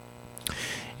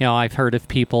 I've heard of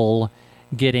people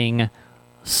getting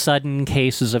sudden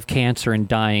cases of cancer and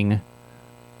dying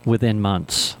within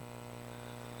months.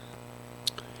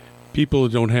 People who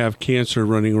don't have cancer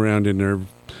running around in their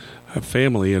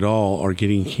family at all are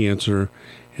getting cancer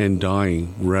and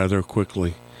dying rather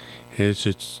quickly. And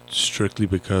it's strictly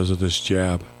because of this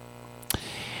jab.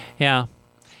 Yeah.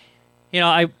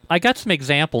 I got some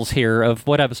examples here of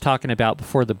what I was talking about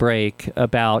before the break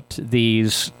about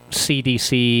these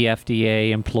CDC, FDA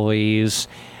employees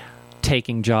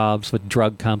taking jobs with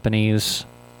drug companies.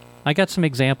 I got some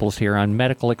examples here on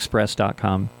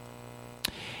medicalexpress.com.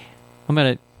 I'm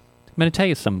going to tell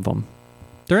you some of them.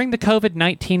 During the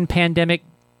COVID-19 pandemic,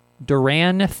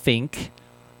 Duran Fink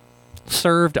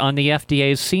served on the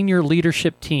FDA's senior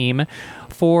leadership team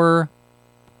for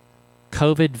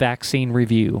COVID vaccine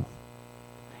review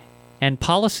and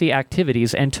policy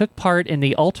activities, and took part in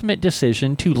the ultimate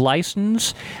decision to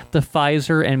license the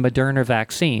Pfizer and Moderna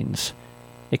vaccines,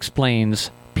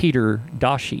 explains Peter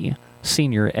Doshi,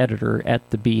 senior editor at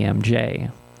the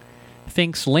BMJ.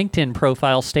 Fink's LinkedIn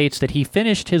profile states that he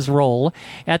finished his role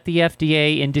at the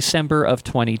FDA in December of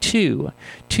 22.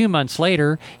 2 months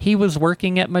later, he was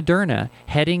working at Moderna,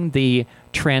 heading the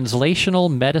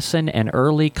Translational Medicine and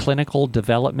Early Clinical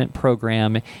Development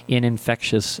Program in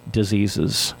Infectious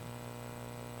Diseases.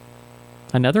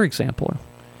 Another example.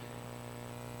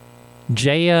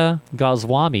 Jaya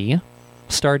Goswami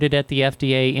started at the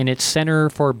FDA in its Center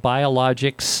for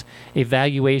Biologics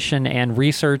Evaluation and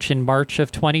Research in March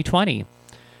of 2020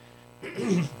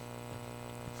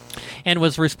 and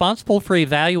was responsible for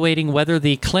evaluating whether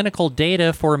the clinical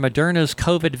data for Moderna's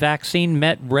COVID vaccine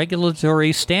met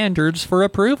regulatory standards for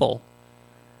approval.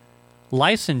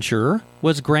 Licensure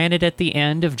was granted at the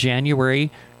end of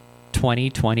January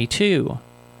 2022.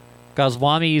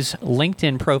 Goswami's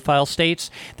LinkedIn profile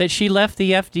states that she left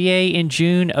the FDA in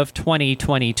June of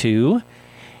 2022,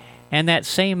 and that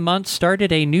same month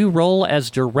started a new role as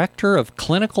Director of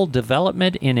Clinical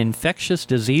Development in Infectious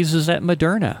Diseases at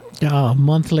Moderna. A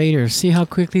month later. See how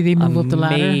quickly they move up the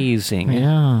ladder? Amazing.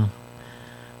 Yeah.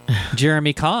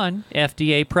 Jeremy Kahn,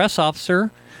 FDA press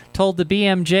officer, told the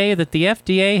BMJ that the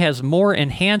FDA has more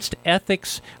enhanced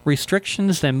ethics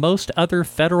restrictions than most other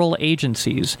federal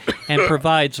agencies and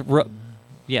provides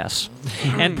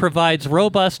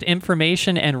robust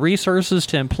information and resources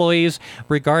to employees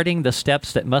regarding the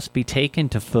steps that must be taken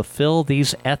to fulfill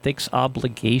these ethics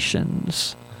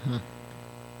obligations.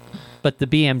 But the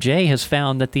BMJ has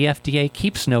found that the FDA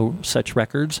keeps no such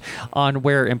records on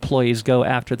where employees go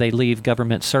after they leave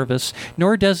government service,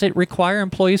 nor does it require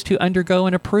employees to undergo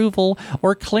an approval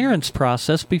or clearance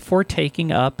process before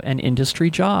taking up an industry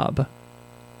job.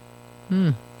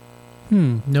 No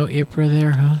IPRA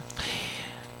there,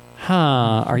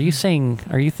 huh? Are you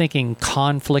thinking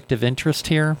conflict of interest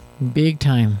here? Big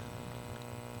time.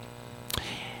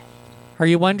 Are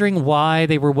you wondering why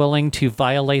they were willing to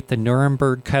violate the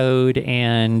Nuremberg Code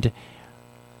and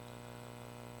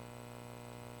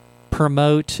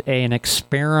promote an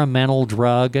experimental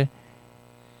drug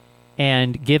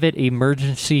and give it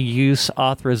emergency use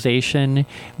authorization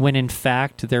when in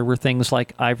fact there were things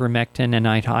like ivermectin and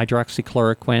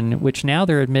hydroxychloroquine, which now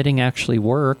they're admitting actually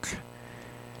work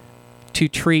to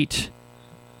treat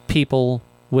people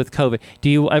with COVID? Do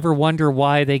you ever wonder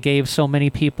why they gave so many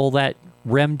people that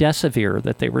remdesivir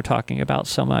that they were talking about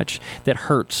so much, that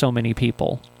hurt so many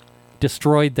people,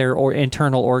 destroyed their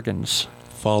internal organs?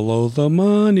 Follow the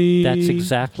money. That's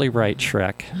exactly right,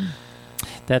 Shrek.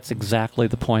 That's exactly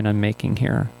the point I'm making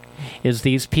here. Is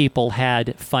these people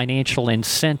had financial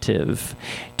incentive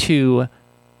to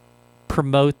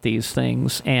promote these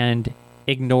things and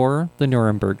ignore the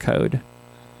Nuremberg Code.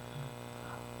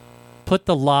 Put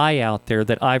the lie out there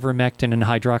that ivermectin and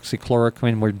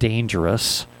hydroxychloroquine were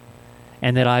dangerous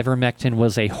and that ivermectin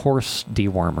was a horse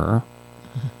dewormer.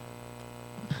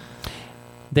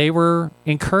 They were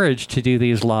encouraged to do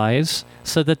these lies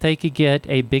so that they could get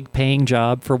a big paying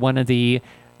job for one of the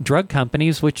drug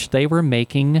companies which they were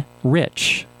making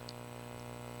rich.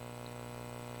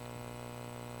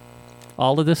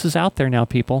 All of this is out there now,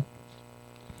 people.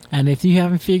 And if you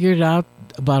haven't figured out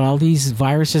about all these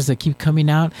viruses that keep coming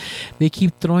out, they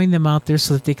keep throwing them out there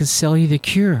so that they can sell you the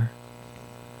cure.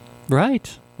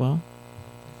 Right. Well,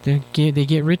 they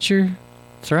get richer.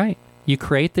 That's right. You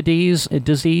create the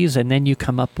disease, and then you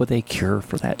come up with a cure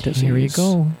for that disease. Here you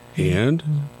go. And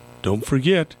don't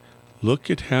forget,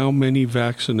 look at how many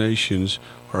vaccinations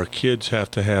our kids have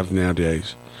to have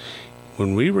nowadays.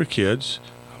 When we were kids,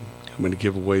 I'm going to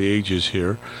give away ages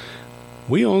here,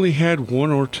 we only had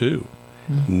 1 or 2.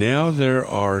 Now there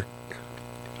are,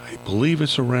 I believe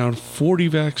it's around 40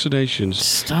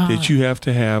 vaccinations that you have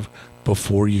to have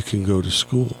before you can go to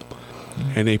school.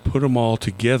 And they put them all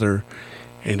together,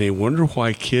 and they wonder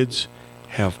why kids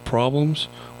have problems,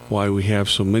 why we have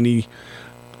so many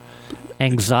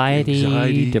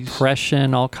anxiety,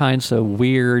 depression, all kinds of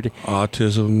weird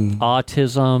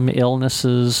autism,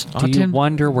 illnesses. Do you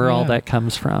wonder where all that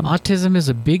comes from? Autism is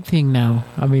a big thing now.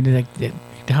 I mean, like,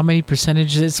 how many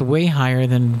percentages? It's way higher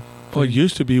than... Well, it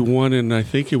used to be 1 in, I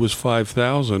think it was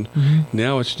 5,000.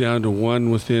 Now it's down to 1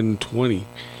 within 20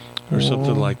 or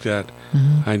something like that.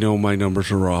 I know my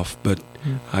numbers are off, but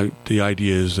the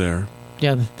idea is there.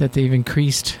 Yeah, that they've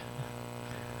increased.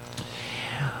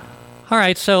 All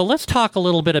right, so let's talk a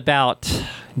little bit about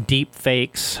deep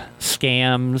fakes,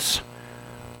 scams,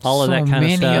 all of that kind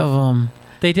of stuff. So many of them.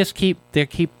 They just keep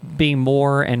being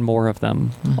more and more of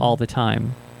them all the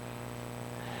time.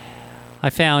 I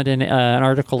found an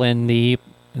article in the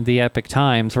Epoch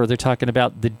Times where they're talking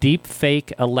about the deep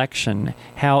fake election,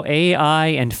 how AI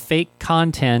and fake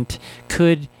content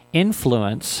could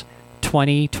influence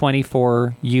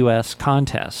 2024 U.S.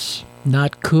 contests.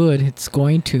 Not could, it's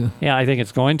going to. Yeah, I think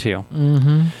it's going to.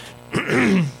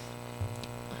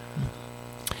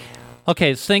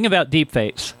 Okay, this thing about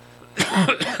deepfakes.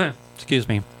 Excuse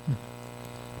me.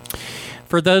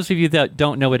 For those of you that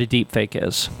don't know what a deepfake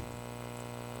is,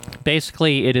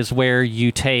 basically it is where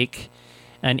you take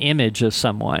an image of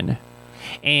someone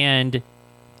and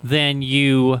then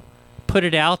you put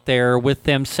it out there with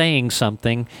them saying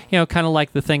something, kind of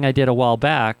like the thing I did a while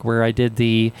back where I did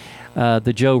the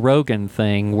Joe Rogan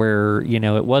thing where,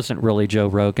 it wasn't really Joe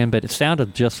Rogan, but it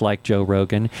sounded just like Joe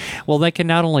Rogan. Well, they can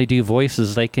not only do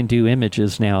voices, they can do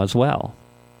images now as well.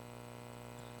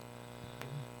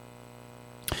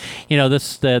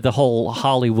 The whole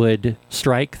Hollywood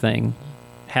strike thing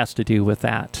has to do with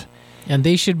that. And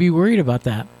they should be worried about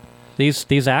that.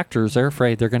 These actors, they're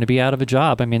afraid they're going to be out of a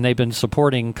job. I mean, they've been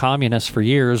supporting communists for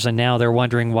years, and now they're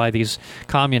wondering why these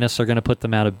communists are going to put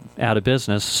them out of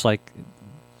business. It's like,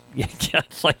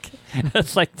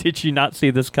 it's like, did you not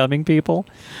see this coming, people?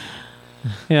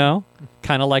 Kind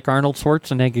of like Arnold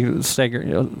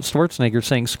Schwarzenegger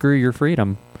saying, "Screw your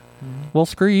freedom." Well,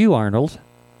 screw you, Arnold.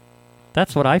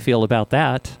 That's what I feel about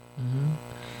that.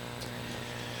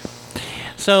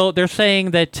 So they're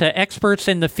saying that experts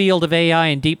in the field of AI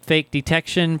and deepfake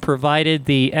detection provided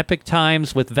the Epoch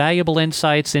Times with valuable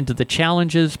insights into the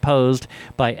challenges posed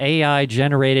by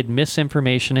AI-generated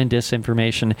misinformation and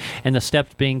disinformation and the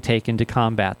steps being taken to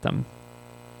combat them.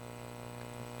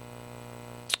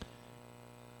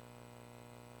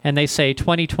 And they say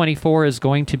 2024 is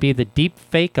going to be the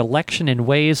deepfake election in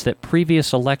ways that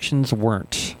previous elections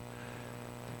weren't.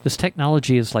 This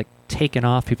technology is like taken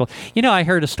off people. I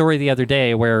heard a story the other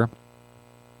day where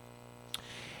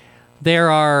there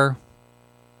are,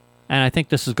 and I think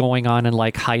this is going on in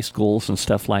like high schools and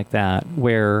stuff like that,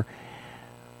 where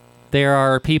there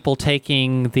are people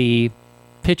taking the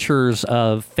pictures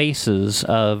of faces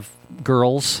of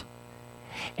girls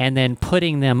and then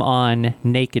putting them on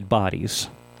naked bodies.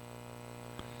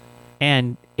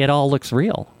 And it all looks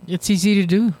real. It's easy to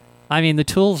do. I mean, the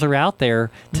tools are out there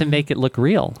to make it look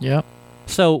real. Yep.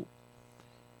 So,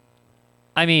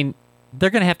 I mean, they're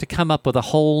going to have to come up with a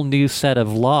whole new set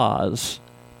of laws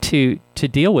to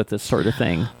deal with this sort of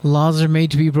thing. Laws are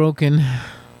made to be broken.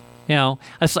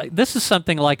 It's like, this is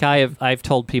something like I've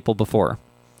told people before.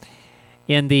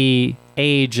 In the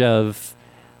age of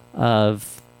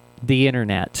the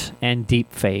internet and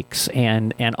deep fakes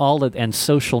and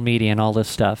social media and all this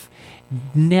stuff,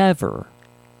 never,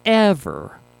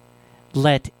 ever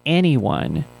let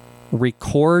anyone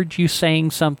record you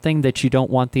saying something that you don't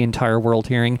want the entire world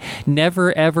hearing.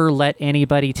 Never, ever let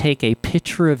anybody take a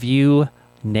picture of you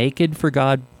naked, for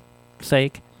God's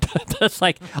sake. That's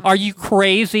like, are you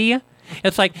crazy?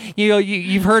 It's like,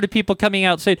 you've heard of people coming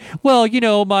out saying, well,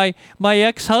 my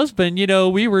ex-husband,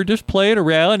 we were just playing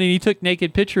around and he took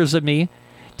naked pictures of me.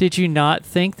 Did you not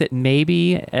think that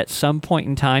maybe at some point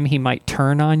in time he might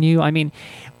turn on you? I mean,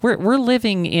 we're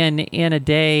living in a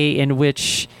day in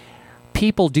which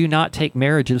people do not take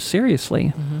marriages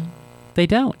seriously. Mm-hmm. They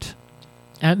don't.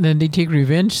 And then they take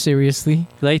revenge seriously.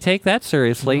 They take that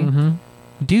seriously. Mm-hmm.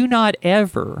 Do not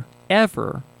ever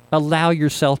allow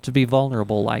yourself to be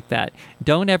vulnerable like that.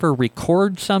 Don't ever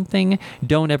record something.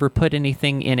 Don't ever put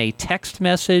anything in a text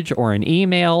message or an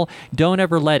email. Don't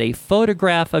ever let a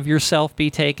photograph of yourself be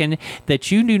taken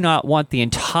that you do not want the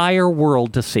entire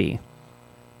world to see.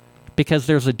 Because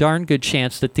there's a darn good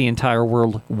chance that the entire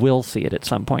world will see it at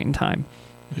some point in time.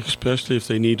 Especially if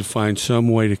they need to find some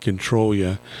way to control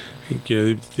you.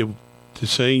 The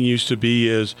saying used to be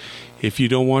is, if you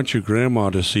don't want your grandma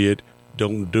to see it,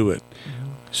 don't do it.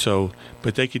 So,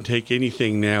 but they can take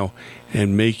anything now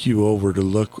and make you over to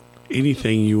look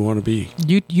anything you want to be.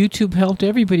 YouTube helped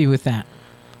everybody with that.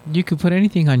 You could put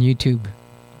anything on YouTube.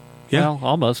 Yeah. Well,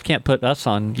 almost. Can't put us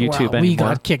on YouTube anymore. We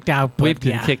got kicked out. We've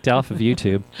been kicked off of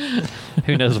YouTube.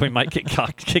 Who knows? We might get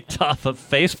kicked off of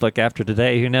Facebook after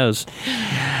today. Who knows?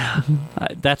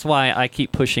 That's why I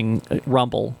keep pushing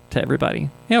Rumble to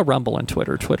everybody. Rumble and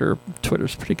Twitter.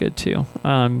 Twitter's pretty good too.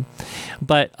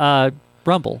 But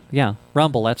Rumble, yeah,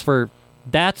 Rumble. That's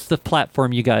the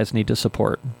platform you guys need to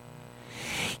support.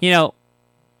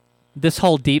 This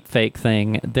whole deepfake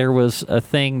thing. There was a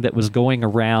thing that was going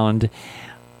around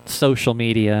social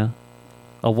media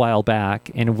a while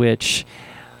back in which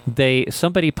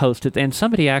somebody posted, and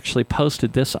somebody actually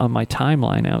posted this on my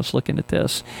timeline. I was looking at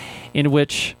this, in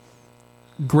which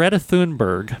Greta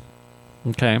Thunberg,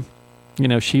 okay,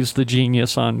 she's the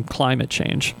genius on climate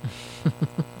change.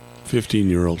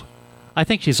 15-year-old. I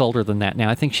think she's older than that now.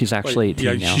 I think she's actually 18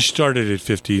 now. Yeah, she started at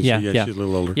 15, so she's a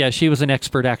little older. Yeah, she was an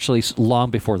expert actually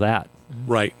long before that.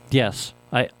 Right. Yes.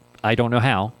 I don't know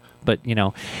how, but,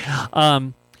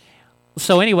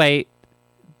 so anyway,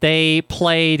 they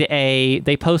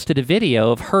posted a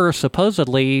video of her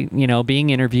supposedly, being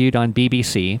interviewed on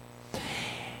BBC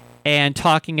and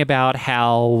talking about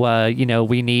how,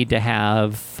 we need to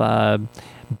have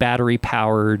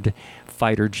battery-powered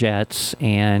fighter jets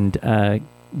and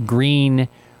green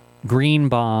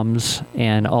bombs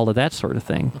and all of that sort of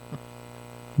thing.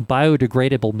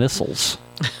 Biodegradable missiles.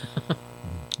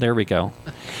 There we go.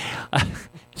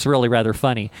 It's really rather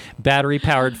funny.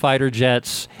 Battery-powered fighter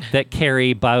jets that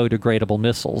carry biodegradable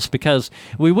missiles, because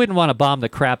we wouldn't want to bomb the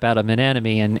crap out of an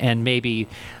enemy and maybe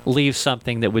leave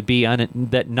something that would be that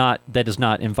is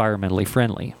not environmentally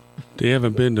friendly. They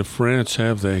haven't been to France,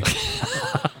 have they?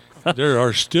 There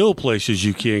are still places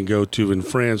you can't go to in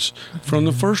France from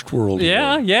the First World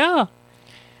War. Yeah.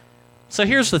 So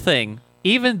here's the thing.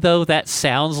 Even though that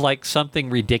sounds like something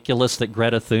ridiculous that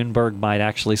Greta Thunberg might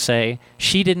actually say,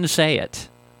 she didn't say it.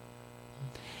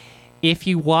 If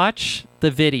you watch the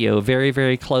video very,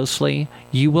 very closely,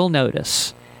 you will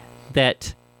notice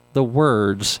that the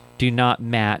words do not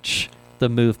match the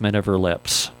movement of her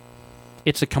lips.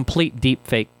 It's a complete deep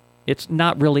fake. It's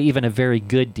not really even a very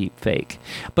good deep fake.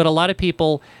 But a lot of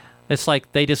people, it's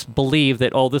like they just believe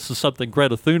that, this is something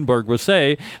Greta Thunberg would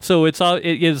say, so so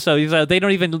they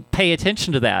don't even pay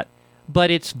attention to that. But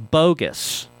it's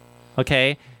bogus,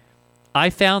 okay? I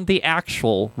found the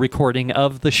actual recording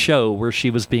of the show where she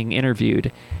was being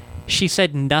interviewed. She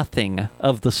said nothing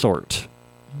of the sort.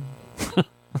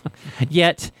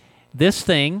 Yet, this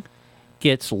thing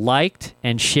gets liked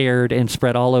and shared and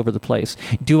spread all over the place.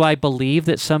 Do I believe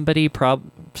that somebody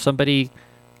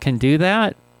can do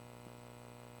that?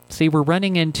 See, we're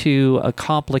running into a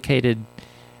complicated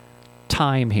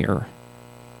time here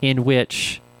in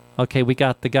which, we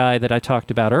got the guy that I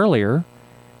talked about earlier,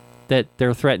 that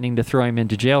they're threatening to throw him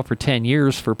into jail for 10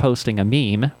 years for posting a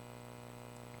meme.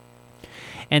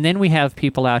 And then we have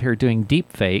people out here doing deep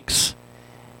fakes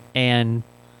and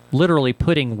literally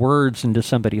putting words into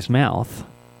somebody's mouth.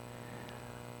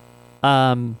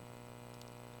 How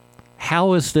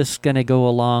is this going to go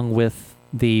along with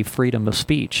the freedom of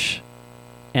speech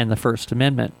and the First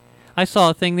Amendment? I saw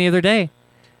a thing the other day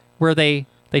where they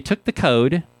took the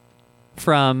code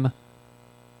from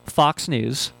Fox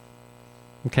News.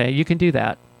 Okay, you can do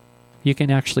that. You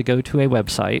can actually go to a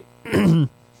website. When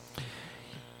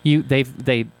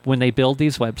they build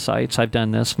these websites, I've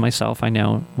done this myself. I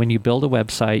know when you build a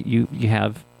website, you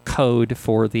have code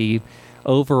for the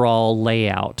overall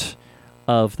layout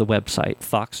of the website.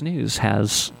 Fox News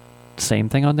has same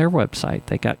thing on their website.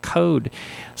 They got code.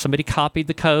 Somebody copied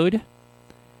the code.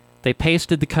 They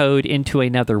pasted the code into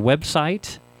another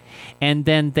website. And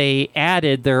then they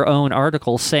added their own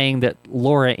article saying that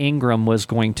Laura Ingraham was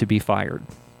going to be fired.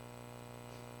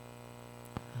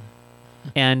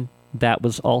 And that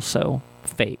was also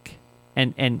fake.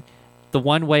 And the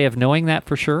one way of knowing that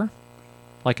for sure,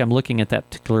 like I'm looking at that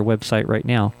particular website right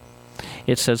now,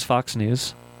 it says Fox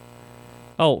News.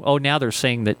 Oh, now they're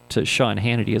saying that Sean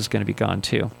Hannity is going to be gone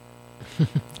too.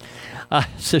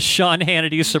 So Sean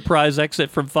Hannity's surprise exit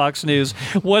from Fox News.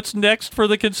 What's next for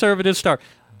the conservative star?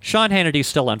 Sean Hannity's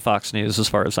still on Fox News as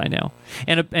far as I know.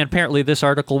 And apparently this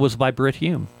article was by Brit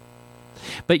Hume.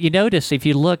 But you notice if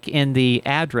you look in the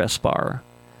address bar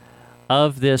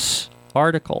of this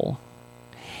article,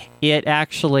 it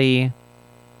actually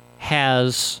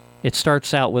it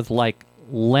starts out with like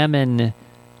lemon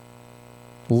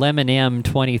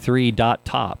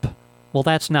M23.top. Well,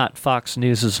 that's not Fox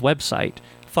News' website.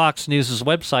 Fox News'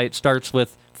 website starts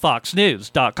with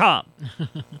foxnews.com.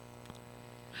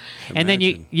 And then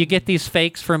you get these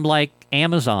fakes from like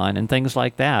Amazon and things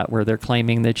like that where they're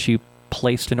claiming that you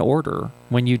placed an order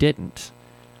when you didn't.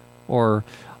 Or,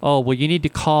 oh, well, you need to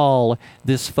call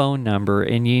this phone number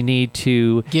and you need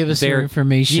to give us your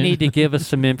information. You need to give us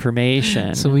some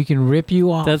information. So we can rip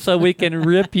you off. That's so we can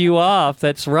rip you off.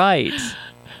 That's right.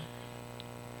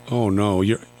 Oh, no.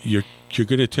 You're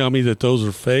going to tell me that those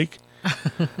are fake?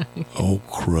 Oh,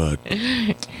 crud.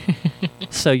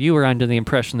 So you were under the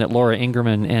impression that Laura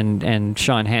Ingraham and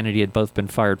Sean Hannity had both been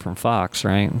fired from Fox,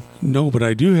 right? No, but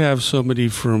I do have somebody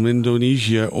from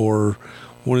Indonesia or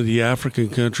one of the African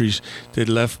countries that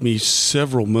left me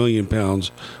several million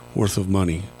pounds worth of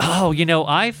money. Oh,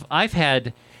 I've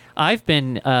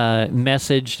been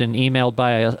messaged and emailed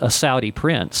by a Saudi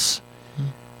prince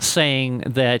saying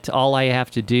that all I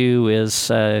have to do is,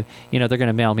 they're going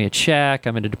to mail me a check,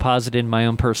 I'm going to deposit it in my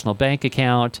own personal bank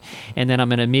account, and then I'm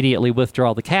going to immediately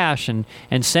withdraw the cash and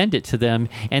send it to them,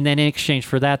 and then in exchange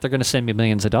for that, they're going to send me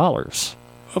millions of dollars.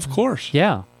 Of course.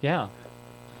 Yeah.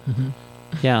 Mm-hmm.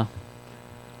 Yeah.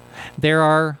 There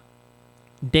are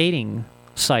dating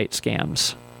site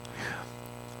scams.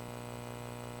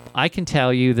 I can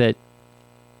tell you that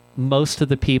most of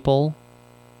the people,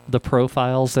 the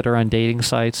profiles that are on dating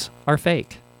sites are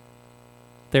fake.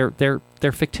 They're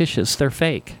fictitious. They're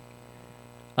fake.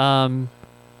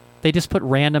 They just put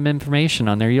random information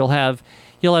on there. You'll have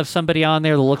somebody on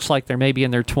there that looks like they're maybe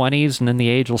in their 20s, and then the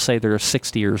age will say they're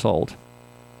 60 years old.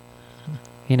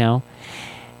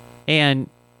 And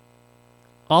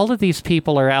all of these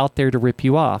people are out there to rip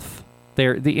you off.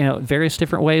 They're various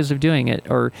different ways of doing it,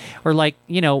 or like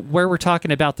where we're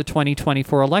talking about the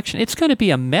 2024 election. It's going to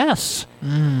be a mess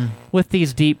with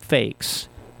these deep fakes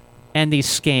and these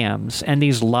scams and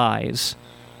these lies.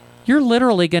 You're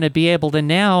literally going to be able to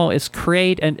now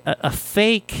create a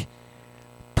fake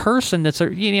person that's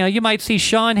you might see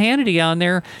Sean Hannity on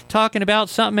there talking about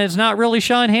something that's not really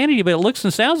Sean Hannity, but it looks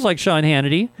and sounds like Sean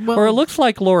Hannity, or it looks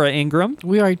like Laura Ingraham.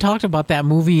 We already talked about that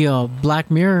movie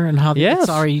Black Mirror and how they're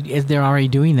already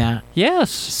doing that. Yes.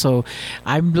 So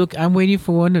I'm waiting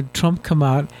for one of Trump come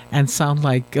out and sound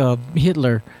like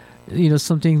Hitler.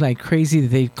 Something like crazy that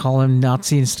they call him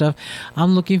Nazi and stuff.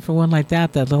 I'm looking for one like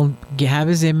that'll have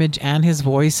his image and his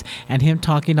voice and him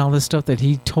talking all this stuff that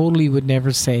he totally would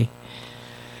never say.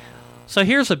 So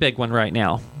here's a big one right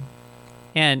now.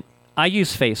 And I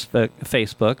use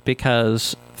Facebook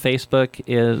because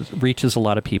Facebook reaches a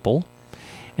lot of people.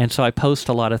 And so I post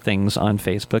a lot of things on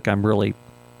Facebook. I'm really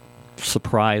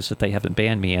surprised that they haven't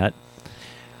banned me yet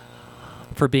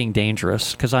for being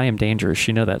dangerous, because I am dangerous.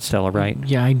 You know that, Stella, right?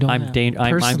 Yeah, I know that.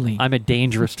 Personally. I'm a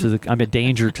danger to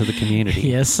the community.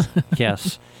 Yes.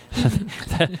 Yes.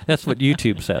 That's what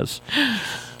YouTube says.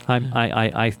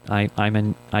 I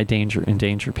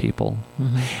endanger people.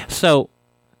 Mm-hmm. So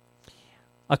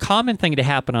a common thing to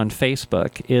happen on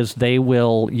Facebook is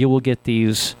you will get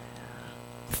these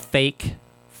fake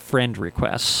friend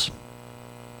requests,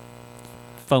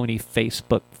 phony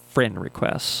Facebook friend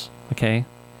requests. Okay.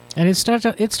 And it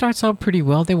starts out pretty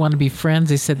well. They want to be friends.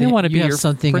 They said they want to be have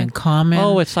something in common.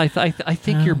 Oh, it's I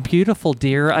think you're beautiful,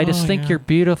 dear. I just think you're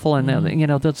beautiful, and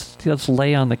let's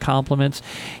lay on the compliments.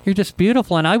 You're just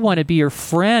beautiful, and I want to be your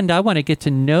friend. I want to get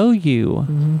to know you.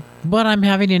 Mm-hmm. But I'm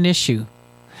having an issue.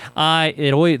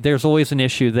 There's always an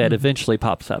issue that eventually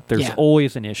pops up. There's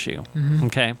always an issue. Mm-hmm.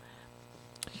 Okay.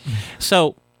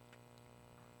 So.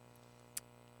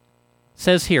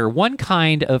 Says here, one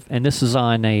kind of, and this is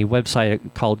on a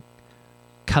website called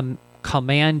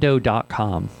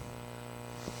commando.com.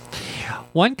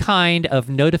 One kind of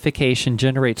notification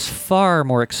generates far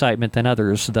more excitement than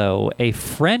others, though, a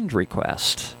friend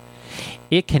request.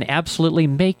 It can absolutely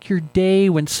make your day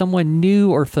when someone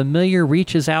new or familiar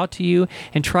reaches out to you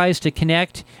and tries to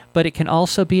connect, but it can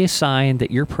also be a sign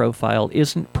that your profile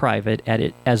isn't private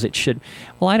as it should.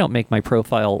 Well, I don't make my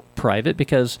profile private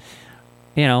because,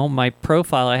 my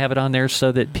profile, I have it on there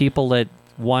so that people that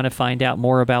want to find out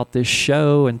more about this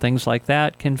show and things like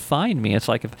that can find me. It's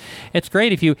like, it's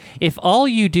great this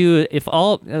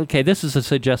is a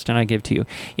suggestion I give to you.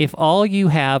 If all you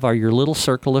have are your little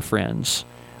circle of friends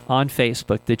on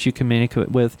Facebook that you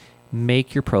communicate with,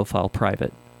 make your profile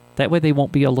private. That way they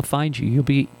won't be able to find you.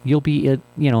 You'll be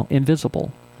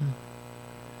invisible.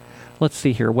 Let's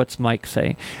see here. What's Mike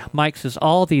say? Mike says,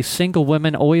 all these single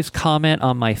women always comment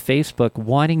on my Facebook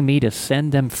wanting me to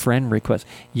send them friend requests.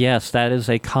 Yes, that is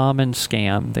a common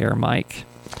scam there, Mike.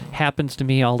 Happens to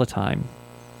me all the time.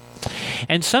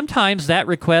 And sometimes that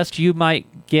request you might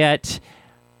get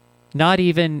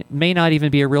may not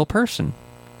even be a real person.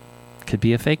 Could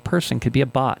be a fake person, could be a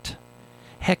bot.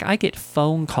 Heck, I get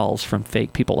phone calls from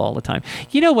fake people all the time.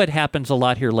 You know what happens a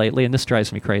lot here lately, and this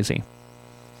drives me crazy?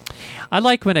 I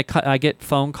like when I get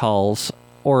phone calls,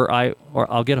 or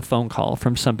I'll get a phone call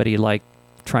from somebody like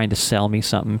trying to sell me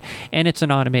something, and it's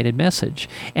an automated message.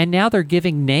 And now they're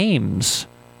giving names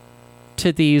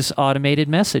to these automated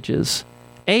messages.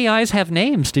 AIs have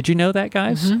names. Did you know that,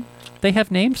 guys? Mm-hmm. They have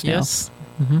names now. Yes.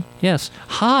 Mm-hmm. Yes.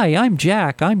 Hi, I'm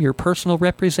Jack. I'm your personal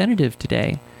representative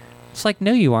today. It's like,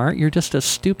 no, you aren't. You're just a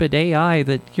stupid AI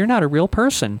that you're not a real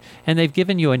person. And they've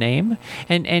given you a name.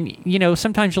 And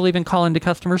sometimes you'll even call into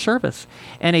customer service.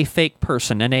 And a fake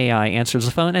person, an AI, answers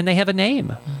the phone and they have a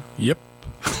name. Yep.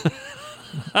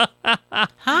 Hi,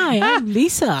 I'm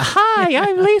Lisa. Hi,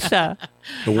 I'm Lisa.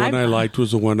 The one I liked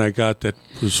was the one I got that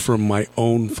was from my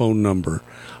own phone number.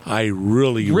 I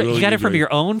really You got it from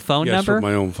your own phone number? Yes, from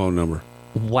my own phone number.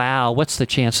 Wow, what's the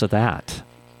chance of that?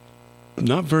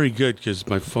 Not very good because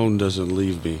my phone doesn't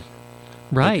leave me.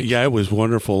 Right. Yeah, it was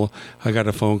wonderful. I got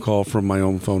a phone call from my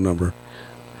own phone number.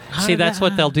 See, that's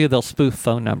what they'll do. They'll spoof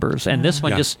phone numbers. And this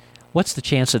one what's the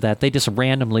chance of that? They just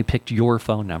randomly picked your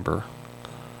phone number.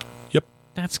 Yep.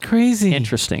 That's crazy.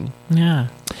 Interesting. Yeah.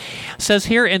 Says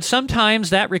here, and sometimes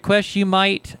that request you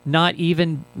might not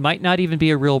even be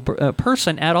a real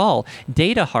person at all.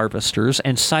 Data harvesters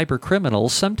and cyber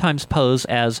criminals sometimes pose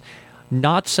as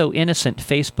not so innocent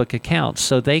Facebook accounts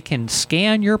so they can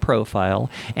scan your profile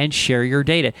and share your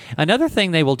data. Another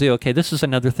thing they will do, this is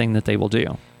another thing that they will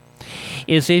do,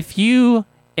 is if you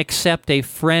accept a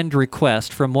friend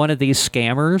request from one of these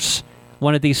scammers,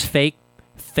 one of these fake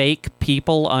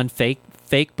people on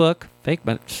Facebook,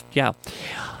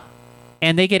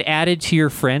 and they get added to your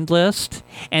friend list,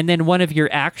 and then one of your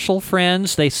actual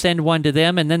friends, they send one to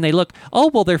them, and then they look, oh,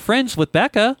 well, they're friends with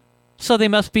Becca, so they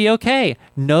must be okay.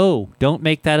 No, don't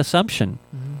make that assumption.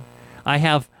 Mm-hmm. I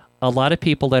have a lot of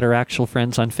people that are actual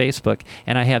friends on Facebook,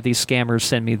 and I have these scammers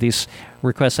send me these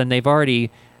requests, and they've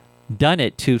already done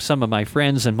it to some of my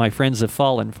friends, and my friends have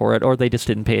fallen for it, or they just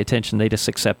didn't pay attention. They just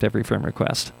accept every friend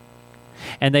request.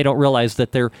 And they don't realize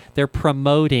that they're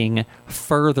promoting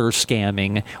further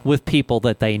scamming with people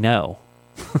that they know.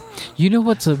 You know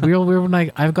what's a real weird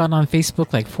one? I've gotten on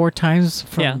Facebook like 4 times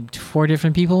from 4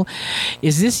 different people.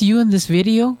 Is this you in this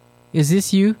video? Is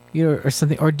this you? Or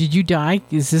something? Or did you die?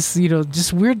 Is this,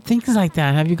 just weird things like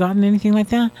that? Have you gotten anything like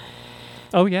that?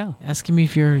 Oh, yeah. Asking me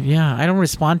if you're, I don't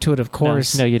respond to it, of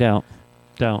course. No, you don't.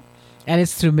 Don't. And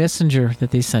it's through Messenger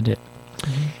that they send it.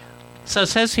 Mm-hmm. So it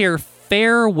says here,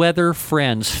 fair weather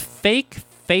friends. Fake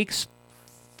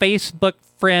Facebook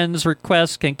friends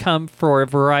requests can come for a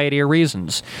variety of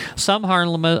reasons. Some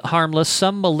harmless,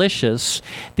 some malicious.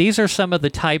 These are some of the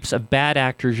types of bad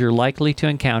actors you're likely to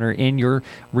encounter in your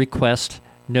request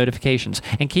notifications.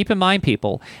 And keep in mind,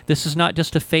 people, this is not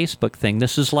just a Facebook thing.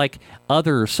 This is like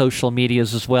other social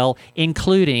medias as well,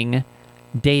 including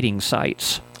dating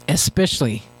sites.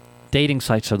 Especially. Dating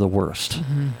sites are the worst.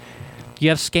 Mm-hmm. You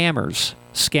have scammers.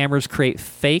 Scammers create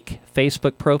fake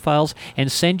Facebook profiles and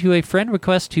send you a friend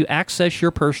request to access your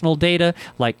personal data,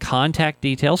 like contact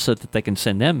details, so that they can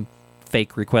send them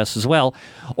fake requests as well,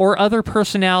 or other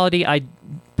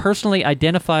personally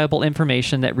identifiable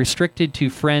information that restricted to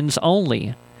friends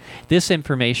only. This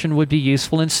information would be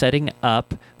useful in setting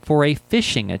up for a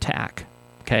phishing attack.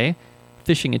 Okay?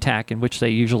 Phishing attack in which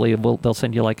they'll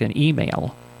send you like an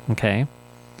email. Okay?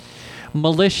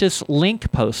 Malicious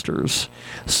link posters.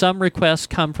 Some requests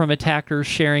come from attackers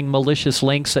sharing malicious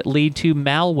links that lead to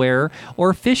malware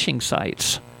or phishing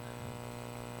sites.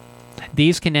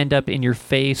 These can end up in your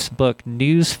Facebook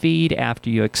news feed after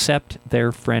you accept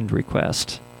their friend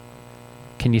request.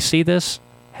 Can you see this?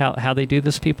 How they do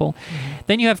this, people?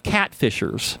 Then you have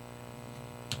catfishers.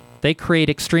 They create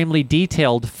extremely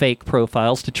detailed fake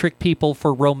profiles to trick people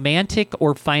for romantic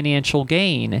or financial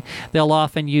gain. They'll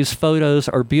often use photos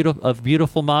of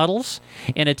beautiful models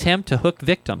in attempt to hook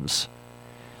victims.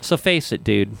 So face it,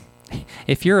 dude.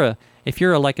 If you're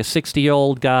like a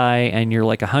 60-year-old guy and you're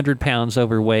like 100 pounds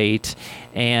overweight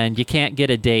and you can't get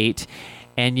a date,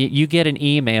 and you get an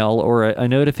email or a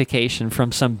notification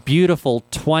from some beautiful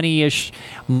 20-ish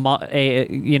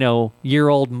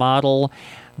year-old model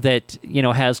that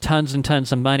has tons and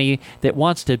tons of money, that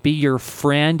wants to be your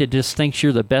friend and just thinks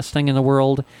you're the best thing in the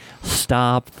world,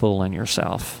 stop fooling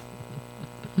yourself.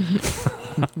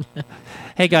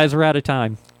 Hey guys, we're out of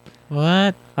time.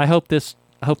 What? I hope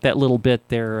that little bit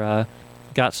there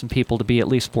got some people to be at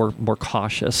least more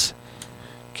cautious.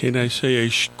 Can I say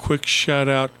a quick shout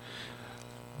out?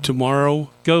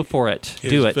 Tomorrow, go for it.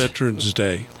 Do it. Veterans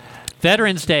Day.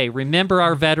 Veterans Day. Remember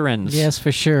our veterans. Yes,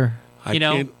 for sure.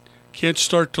 I can't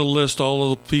start to list all of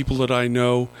the people that I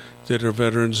know that are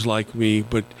veterans like me,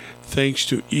 but thanks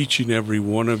to each and every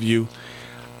one of you,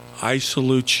 I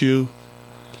salute you.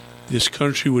 This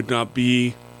country would not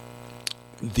be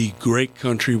the great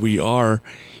country we are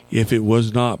if it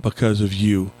was not because of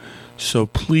you. So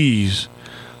please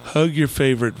hug your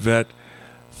favorite vet,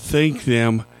 thank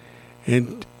them,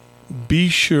 and be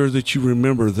sure that you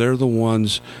remember they're the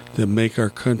ones that make our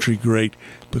country great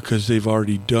because they've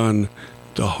already done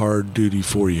the hard duty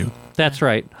for you. That's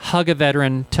right. Hug a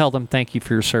veteran. Tell them thank you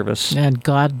for your service. And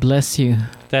God bless you.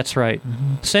 That's right.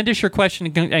 Send us your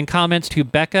question and comments to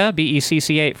Becca,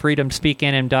 BECCA, at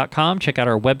freedomspeaknm.com. Check out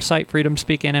our website,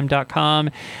 freedomspeaknm.com.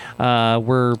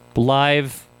 We're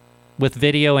live with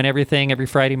video and everything every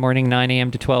Friday morning, 9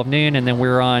 a.m. to 12 noon. And then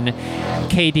we're on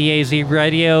KDAZ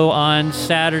Radio on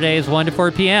Saturdays, 1 to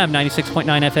 4 p.m., 96.9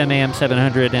 FM, AM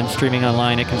 700, and streaming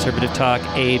online at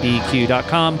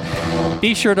conservativetalkabq.com.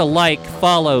 Be sure to like,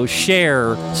 follow,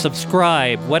 share,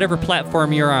 subscribe, whatever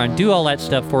platform you're on. Do all that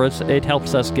stuff for us. It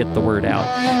helps us get the word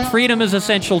out. Freedom is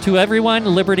essential to everyone.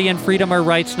 Liberty and freedom are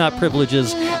rights, not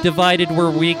privileges. Divided, we're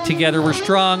weak. Together, we're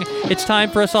strong. It's time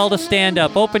for us all to stand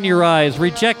up. Open your eyes.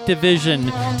 Reject division.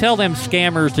 Tell them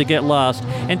scammers to get lost.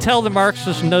 And tell the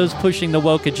Marxists and those pushing the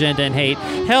woke agenda and hate,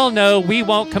 hell no, we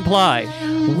won't comply.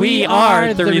 We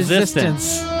are the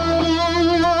resistance.